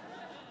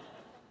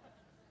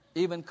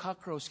 Even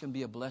cockroach can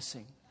be a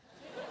blessing.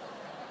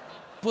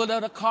 Pulled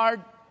out a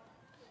card.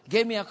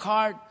 Gave me a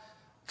card.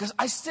 Because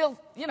I still,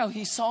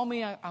 he saw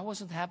me. I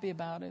wasn't happy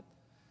about it.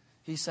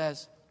 He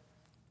says,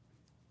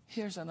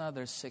 here's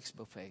another 6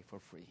 buffet for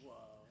free. Wow.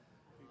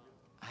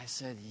 I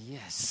said,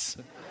 yes.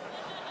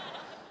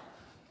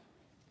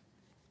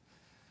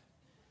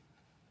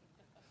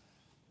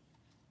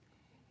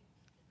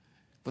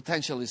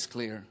 Potential is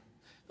clear.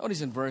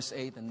 Notice in verse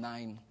 8 and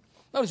 9.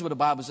 Notice what the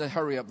Bible says.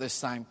 Hurry up this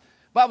time.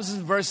 The Bible says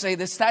in verse 8,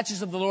 the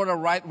statutes of the Lord are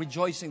right,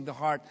 rejoicing the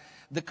heart.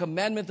 The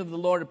commandment of the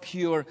Lord are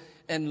pure,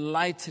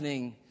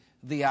 enlightening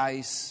the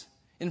eyes.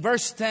 In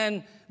verse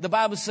 10, the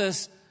Bible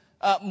says,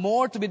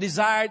 more to be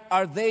desired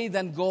are they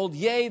than gold,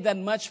 yea,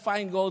 than much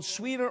fine gold,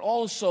 sweeter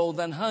also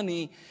than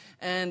honey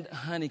and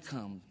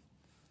honeycomb.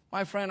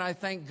 My friend, I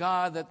thank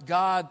God that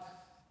God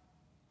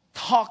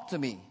talked to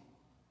me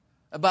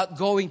about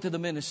going to the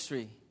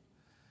ministry.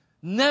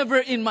 Never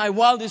in my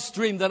wildest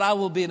dream that I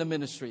will be in a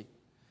ministry.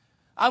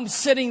 I'm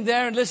sitting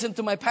there and listen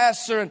to my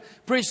pastor and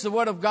preach the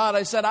word of God.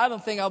 I said, I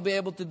don't think I'll be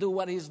able to do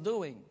what he's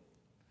doing.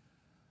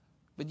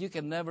 But you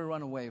can never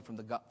run away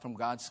from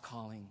God's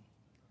calling.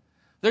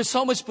 There's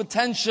so much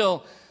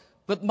potential,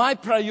 but my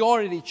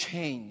priority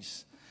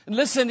changed. And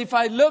listen, if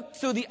I look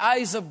through the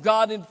eyes of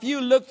God, if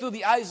you look through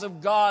the eyes of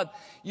God,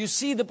 you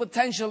see the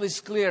potential is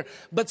clear.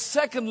 But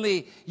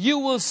secondly, you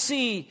will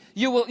see,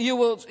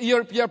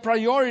 your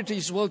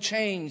priorities will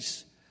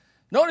change.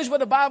 Notice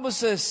what the Bible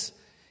says.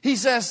 He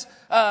says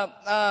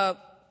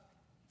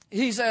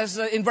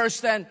in verse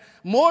 10,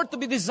 more to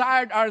be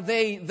desired are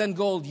they than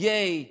gold,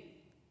 yea,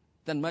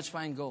 than much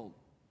fine gold.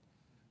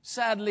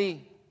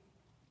 Sadly,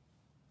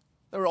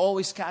 there are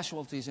always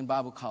casualties in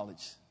Bible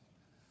college.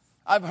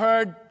 I've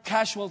heard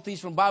casualties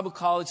from Bible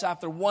college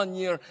after 1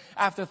 year,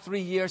 after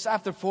 3 years,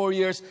 after 4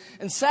 years,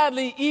 and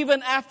sadly,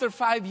 even after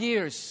 5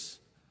 years.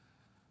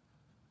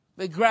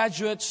 They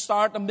graduate,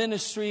 start a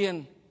ministry,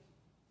 and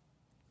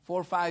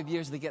 4 or 5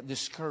 years they get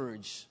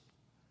discouraged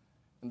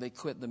and they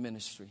quit the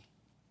ministry.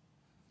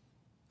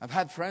 I've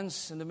had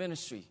friends in the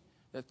ministry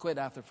that quit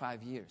after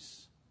 5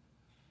 years.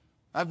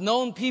 I've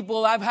known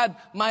people, I've had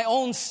my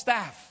own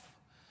staff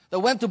that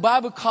went to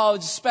Bible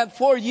college, spent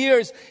 4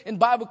 years in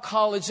Bible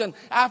college, and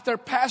after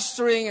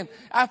pastoring and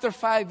after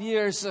 5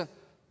 years,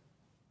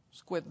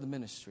 quit the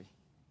ministry.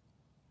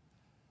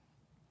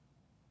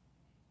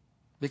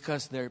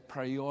 Because their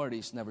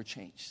priorities never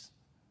changed.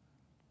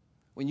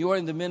 When you are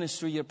in the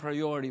ministry, your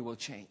priority will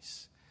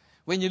change.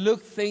 When you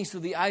look things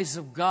through the eyes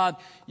of God,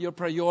 your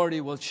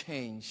priority will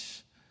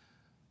change.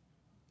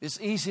 It's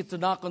easy to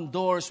knock on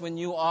doors when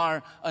you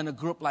are in a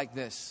group like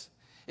this.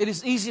 It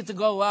is easy to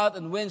go out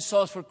and win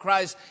souls for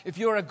Christ if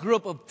you're a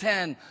group of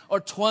 10 or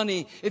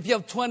 20, if you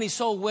have 20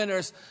 soul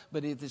winners.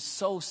 But it is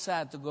so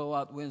sad to go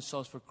out and win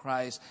souls for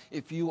Christ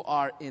if you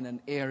are in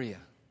an area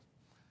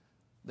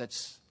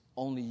that's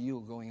only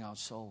you going out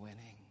soul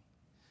winning.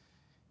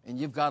 And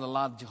you've got a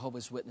lot of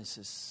Jehovah's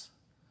Witnesses.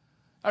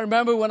 I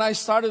remember when I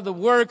started the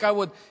work, I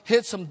would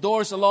hit some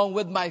doors along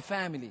with my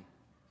family.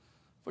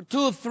 For 2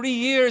 or 3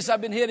 years,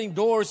 I've been hitting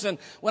doors. And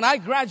when I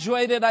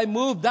graduated, I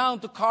moved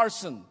down to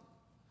Carson.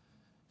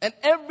 And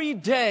every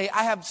day,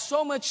 I have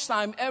so much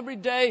time. Every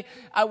day,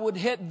 I would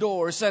hit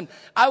doors. And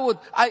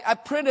I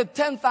printed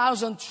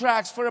 10,000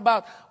 tracts for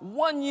about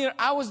 1 year.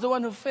 I was the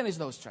one who finished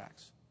those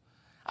tracts.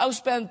 I would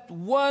spend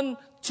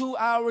 1-2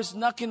 hours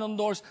knocking on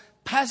doors,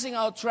 passing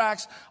out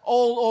tracts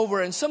all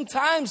over. And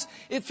sometimes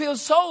it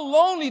feels so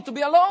lonely to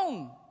be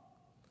alone.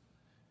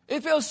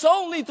 It feels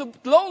so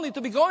lonely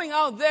to be going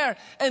out there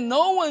and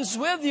no one's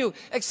with you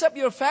except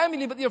your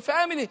family. But your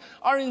family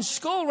are in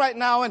school right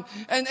now and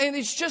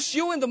it's just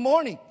you in the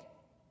morning.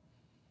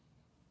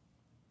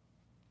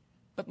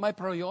 But my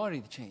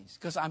priority changed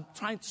because I'm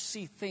trying to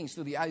see things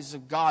through the eyes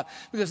of God.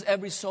 Because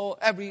every soul,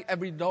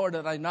 every door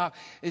that I knock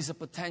is a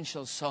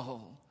potential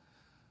soul.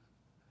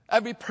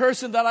 Every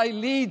person that I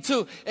lead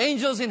to,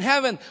 angels in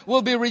heaven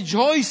will be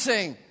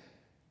rejoicing.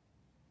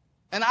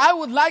 And I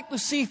would like to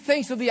see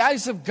things through the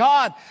eyes of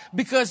God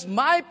because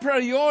my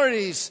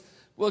priorities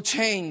will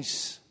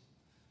change.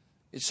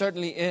 It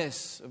certainly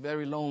is a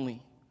very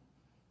lonely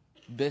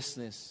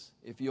business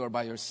if you are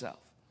by yourself.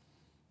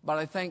 But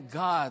I thank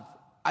God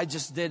I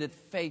just did it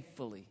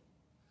faithfully.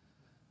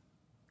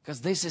 Because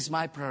this is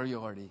my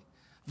priority.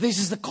 This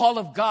is the call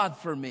of God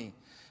for me.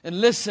 And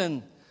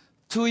listen,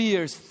 2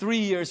 years, 3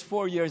 years,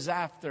 4 years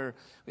after,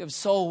 we have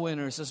soul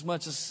winners as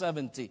much as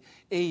 70,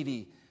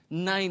 80,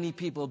 90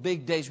 people.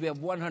 Big days, we have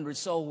 100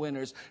 soul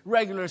winners.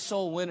 Regular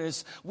soul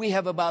winners, we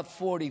have about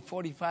 40,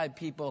 45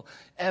 people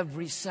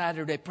every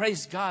Saturday.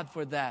 Praise God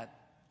for that.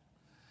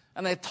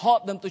 And I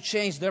taught them to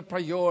change their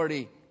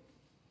priority.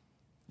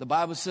 The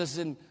Bible says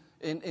in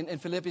in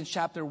Philippians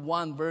chapter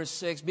 1, verse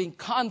 6, being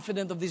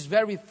confident of this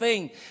very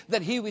thing,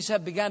 that he which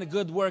hath begun a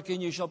good work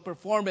in you shall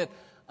perform it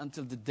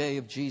until the day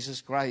of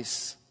Jesus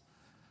Christ.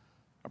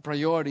 Our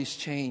priorities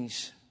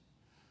change.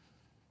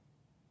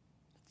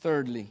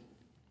 Thirdly,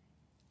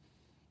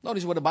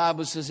 notice what the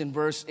Bible says in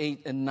verse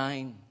 8 and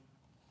 9.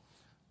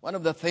 One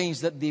of the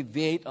things that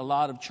deviate a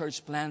lot of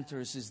church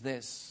planters is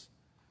this.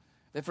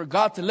 They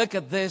forgot to look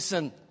at this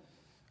and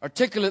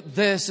articulate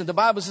this. And the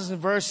Bible says in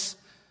verse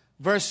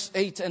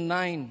 8 and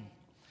 9,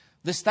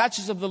 the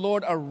statutes of the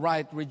Lord are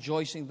right,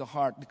 rejoicing the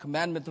heart. The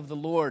commandment of the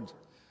Lord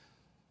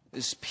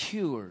is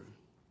pure,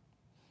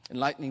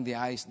 enlightening the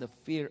eyes. The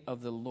fear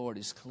of the Lord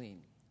is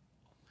clean.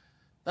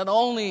 Not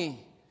only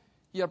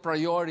your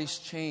priorities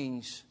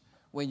change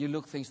when you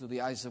look things through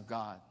the eyes of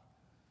God.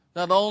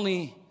 Not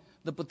only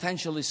the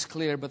potential is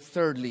clear, but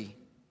thirdly,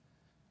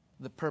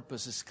 the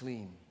purpose is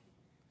clean.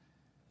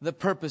 The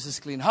purpose is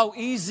clean. How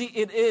easy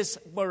it is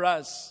for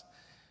us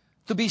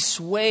to be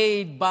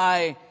swayed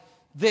by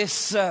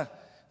this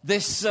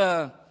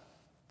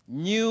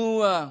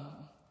new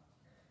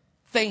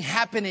thing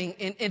happening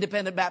in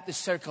Independent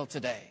Baptist Circle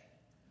today.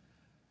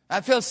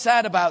 I feel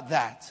sad about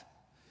that.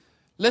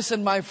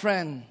 Listen, my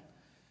friend,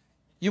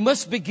 you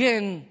must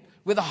begin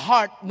with a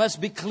heart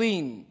must be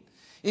clean.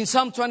 In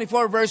Psalm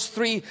 24 verse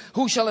 3,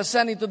 who shall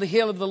ascend into the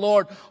hill of the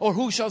Lord, or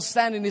who shall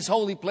stand in his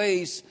holy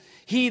place?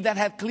 He that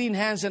hath clean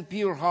hands and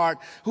pure heart,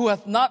 who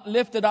hath not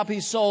lifted up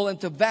his soul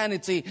unto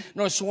vanity,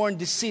 nor sworn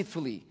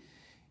deceitfully.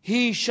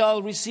 He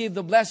shall receive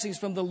the blessings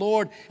from the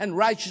Lord and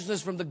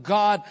righteousness from the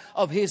God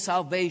of his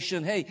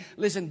salvation. Hey,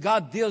 listen,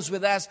 God deals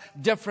with us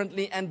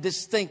differently and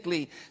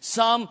distinctly.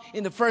 Some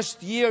in the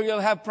first year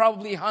you'll have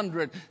probably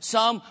 100.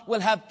 Some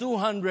will have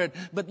 200.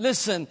 But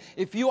listen,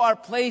 if you are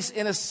placed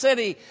in a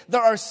city,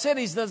 there are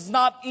cities that's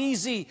not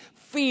easy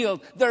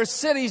field. There are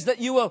cities that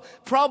you will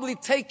probably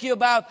take you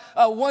about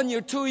 1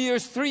 year, 2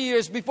 years, 3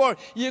 years before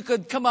you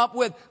could come up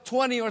with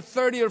 20 or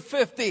 30 or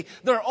 50.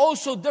 There are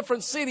also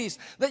different cities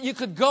that you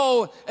could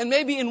go, and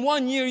maybe in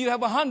 1 year you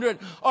have 100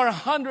 or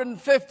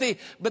 150.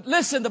 But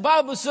listen, the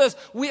Bible says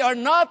we are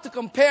not to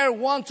compare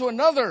one to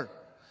another,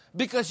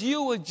 because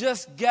you will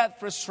just get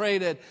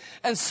frustrated.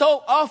 And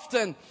so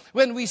often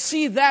when we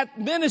see that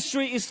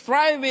ministry is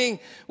thriving,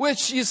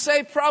 which you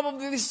say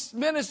probably this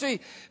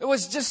ministry, it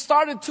was just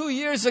started 2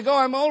 years ago.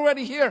 I'm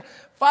already here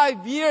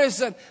 5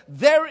 years. And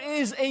there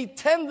is a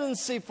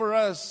tendency for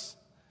us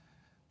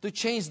to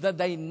change the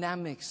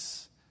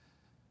dynamics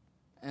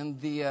and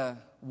the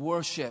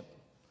worship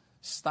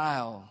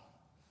style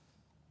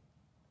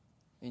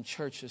in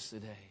churches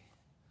today.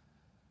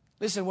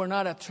 Listen, we're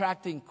not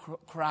attracting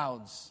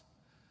crowds.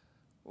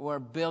 We're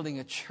building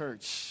a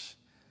church.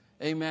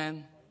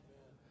 Amen.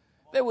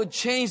 They would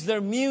change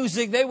their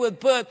music. They would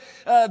put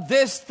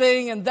this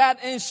thing and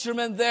that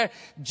instrument there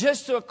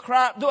just to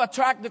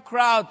attract the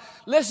crowd.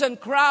 Listen,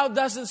 crowd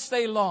doesn't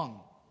stay long.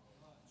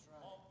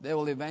 They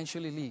will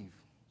eventually leave.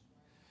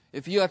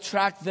 If you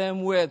attract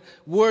them with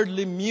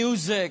worldly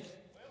music,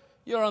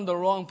 you're on the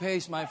wrong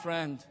pace, my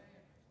friend.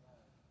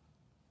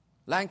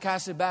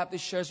 Lancaster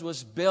Baptist Church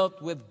was built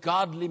with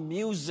godly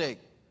music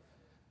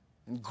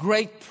and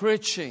great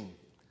preaching.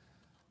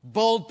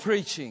 Bold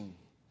preaching.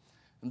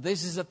 And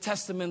this is a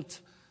testament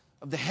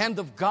of the hand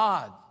of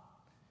God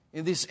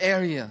in this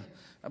area.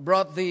 I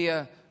brought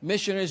the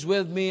missionaries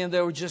with me, and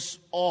they were just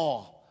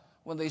awed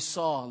when they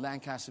saw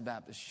Lancaster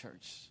Baptist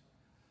Church.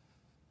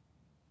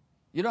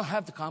 You don't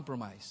have to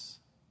compromise.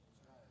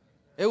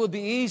 It would be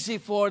easy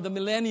for the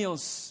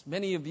millennials.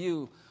 Many of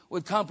you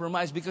would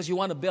compromise because you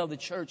want to build a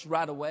church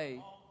right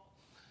away.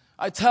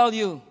 I tell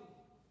you,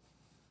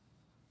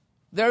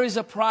 there is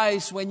a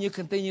price when you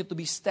continue to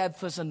be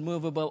steadfast and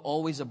movable,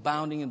 always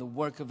abounding in the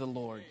work of the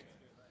Lord.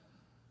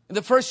 In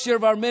the first year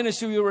of our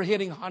ministry, we were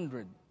hitting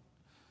 100.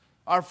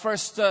 Our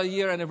first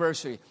year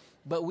anniversary.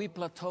 But we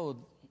plateaued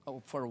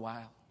for a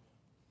while.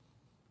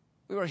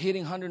 We were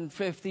hitting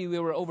 150. We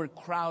were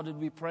overcrowded.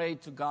 We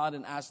prayed to God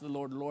and asked the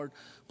Lord, Lord,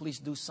 please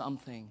do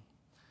something.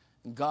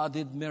 And God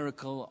did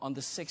miracle. On the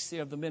 6th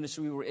year of the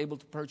ministry, we were able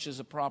to purchase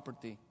a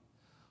property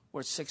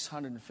worth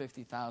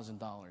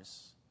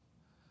 $650,000.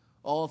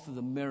 All through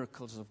the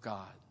miracles of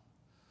God.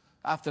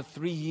 After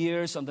 3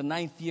 years, on the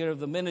 9th year of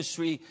the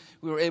ministry,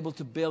 we were able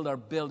to build our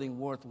building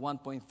worth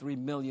 $1.3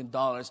 million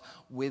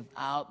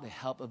without the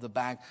help of the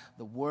bank.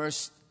 The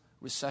worst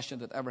recession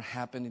that ever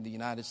happened in the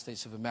United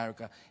States of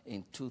America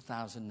in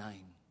 2009.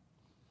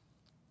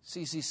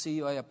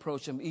 CCCU, I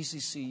approached them.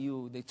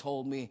 ECCU, they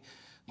told me,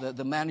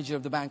 the manager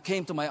of the bank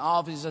came to my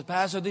office and said,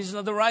 Pastor, this is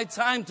not the right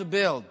time to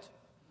build.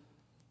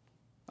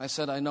 I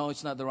said, I know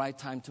it's not the right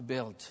time to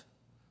build.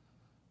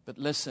 But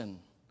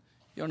listen,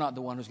 you're not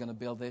the one who's going to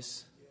build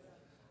this.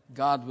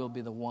 God will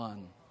be the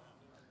one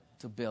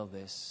to build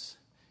this.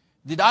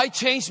 Did I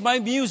change my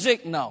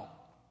music? No.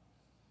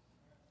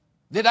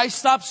 Did I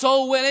stop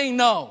soul winning?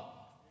 No.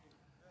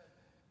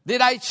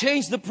 Did I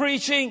change the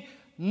preaching?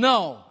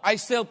 No. I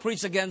still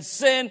preach against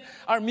sin.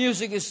 Our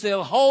music is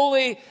still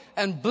holy.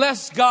 And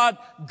bless God.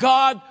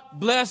 God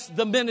bless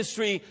the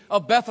ministry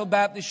of Bethel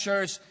Baptist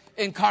Church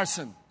in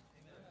Carson.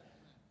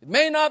 It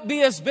may not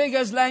be as big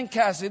as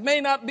Lancaster. It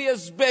may not be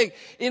as big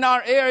in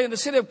our area, in the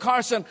city of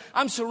Carson.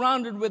 I'm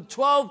surrounded with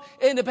 12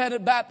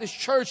 independent Baptist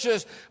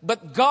churches.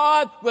 But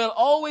God will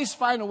always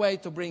find a way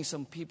to bring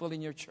some people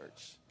in your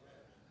church.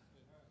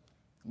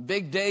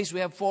 Big days,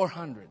 we have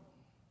 400.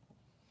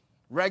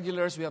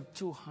 Regulars, we have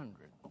 200.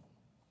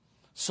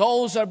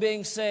 Souls are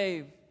being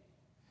saved.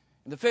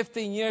 In the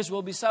 15 years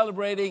we'll be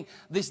celebrating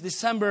this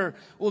December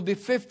will be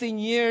 15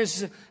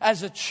 years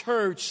as a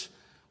church.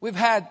 We've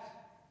had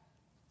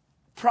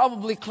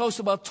probably close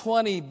to about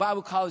 20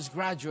 Bible college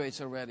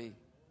graduates already.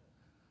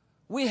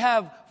 We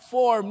have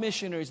 4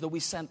 missionaries that we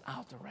sent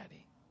out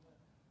already.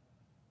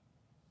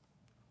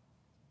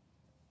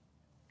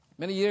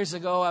 Many years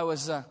ago, I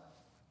was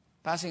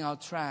passing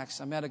out tracts.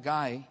 I met a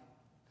guy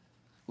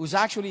whose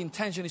actually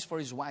intention is for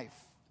his wife.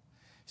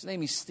 His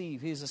name is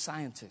Steve. He's a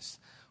scientist.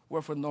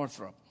 Worked for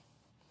Northrop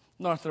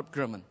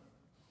Grumman.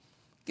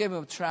 Gave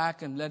him a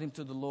tract and led him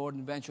to the Lord,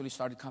 and eventually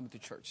started coming to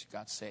church.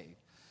 Got saved.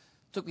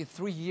 Took me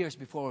 3 years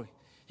before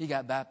he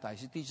got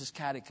baptized. He teaches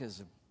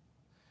catechism.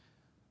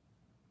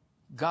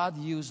 God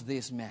used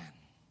this man.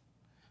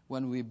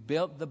 When we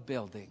built the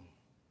building,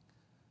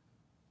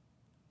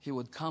 he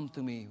would come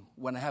to me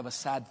when I have a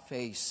sad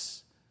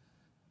face,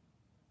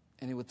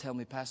 and he would tell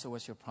me, "Pastor,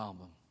 what's your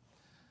problem?"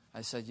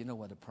 I said, "You know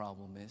what the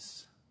problem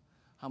is?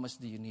 How much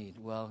do you need?"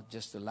 "Well,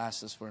 just to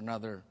last us for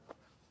another,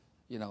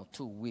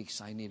 2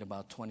 weeks, I need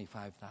about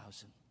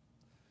 25,000.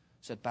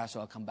 I said, "Pastor,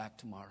 I'll come back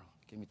tomorrow.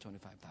 Give me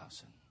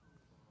 25,000.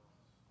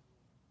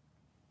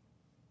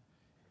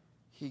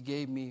 He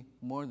gave me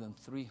more than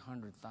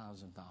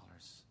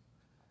 $300,000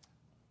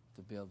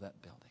 to build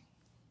that building.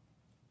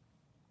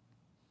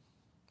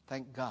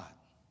 Thank God.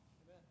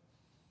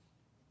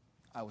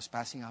 I was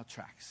passing out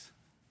tracts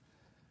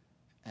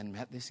and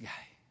met this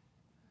guy.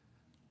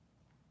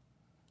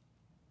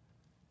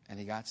 And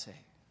he got saved.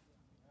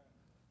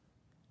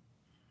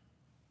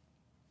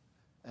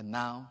 And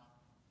now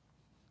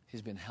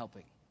he's been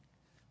helping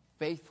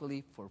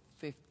faithfully for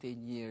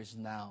 15 years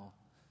now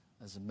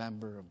as a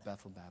member of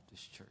Bethel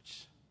Baptist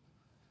Church.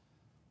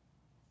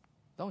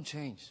 Don't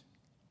change.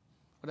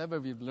 Whatever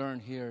you've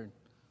learned here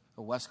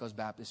at West Coast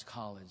Baptist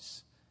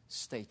College,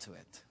 stay to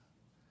it.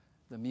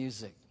 The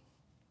music,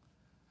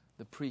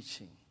 the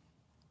preaching.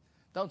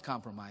 Don't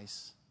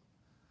compromise.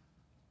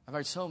 I've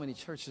heard so many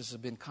churches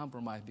have been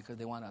compromised because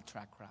they want to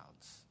attract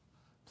crowds.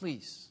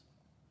 Please,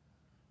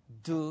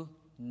 do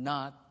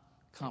not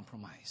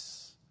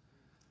compromise.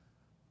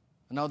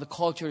 I know the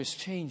culture is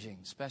changing,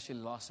 especially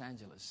Los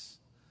Angeles.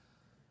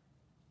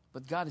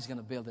 But God is going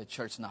to build a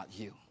church, not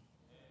you.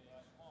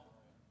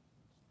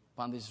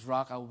 Upon this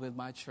rock I will build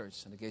my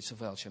church, and the gates of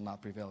hell shall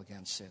not prevail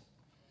against it.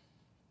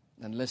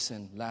 And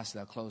listen, lastly,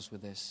 I'll close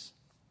with this.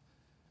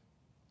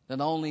 That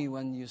only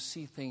when you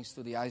see things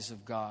through the eyes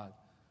of God,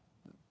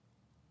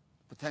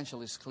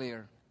 potential is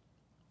clear,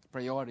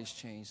 priorities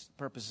change,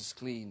 purpose is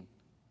clean.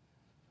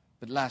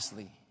 But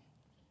lastly,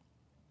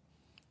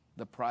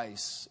 the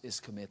price is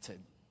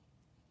committed.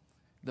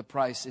 The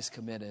price is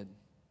committed.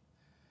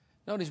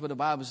 Notice what the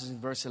Bible says in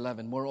verse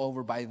 11.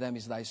 Moreover, by them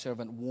is thy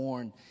servant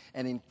warned,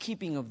 and in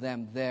keeping of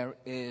them there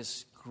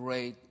is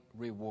great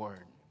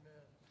reward.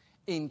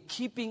 In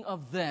keeping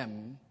of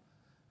them,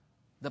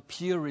 the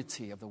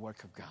purity of the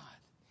work of God.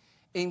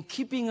 In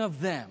keeping of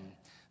them,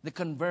 the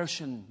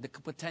conversion, the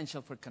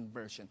potential for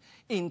conversion.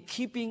 In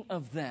keeping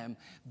of them,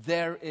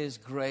 there is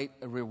great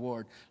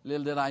reward.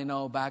 Little did I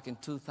know back in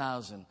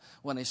 2000,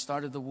 when I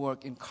started the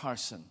work in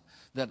Carson,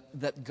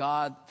 that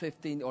God,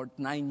 15 or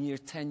 9 years,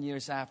 10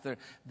 years after,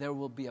 there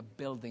will be a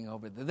building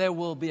over there. There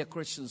will be a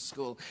Christian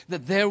school.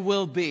 That there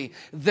will be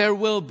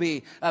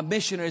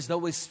missionaries that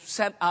we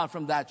sent out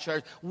from that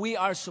church. We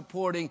are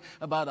supporting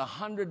about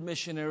 100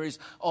 missionaries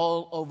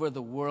all over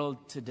the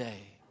world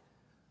today.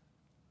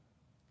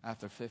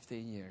 After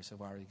 15 years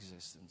of our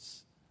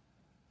existence.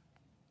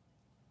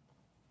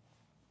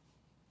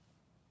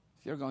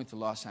 If you're going to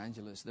Los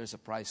Angeles, there's a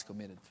price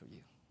committed for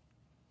you.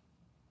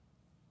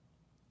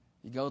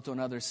 You go to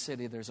another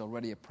city, there's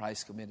already a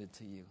price committed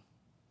to you.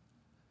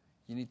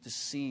 You need to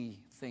see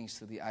things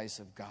through the eyes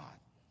of God,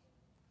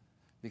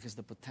 because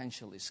the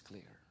potential is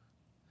clear.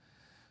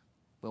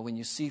 But when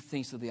you see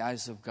things through the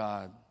eyes of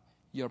God,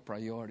 your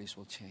priorities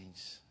will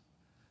change.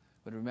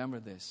 But remember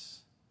this.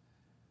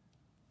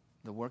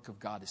 The work of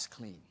God is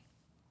clean.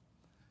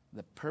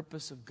 The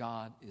purpose of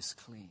God is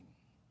clean.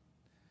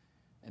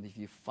 And if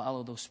you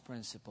follow those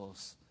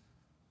principles,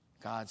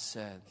 God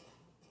said,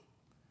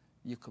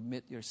 you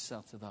commit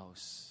yourself to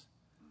those,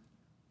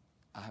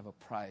 I have a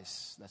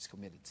price that's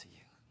committed to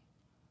you.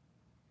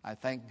 I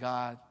thank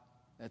God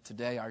that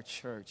today our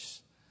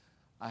church,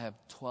 I have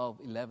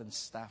 11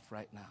 staff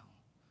right now.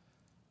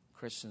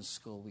 Christian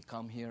school. We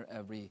come here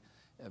every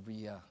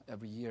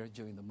year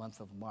during the month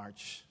of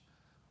March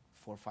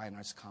for fine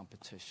arts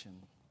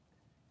competition.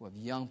 We have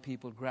young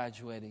people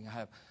graduating. I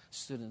have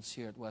students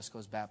here at West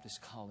Coast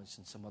Baptist College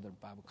and some other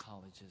Bible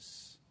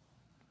colleges.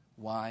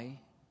 Why?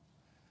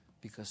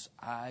 Because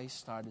I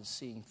started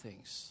seeing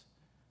things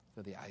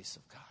through the eyes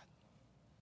of God.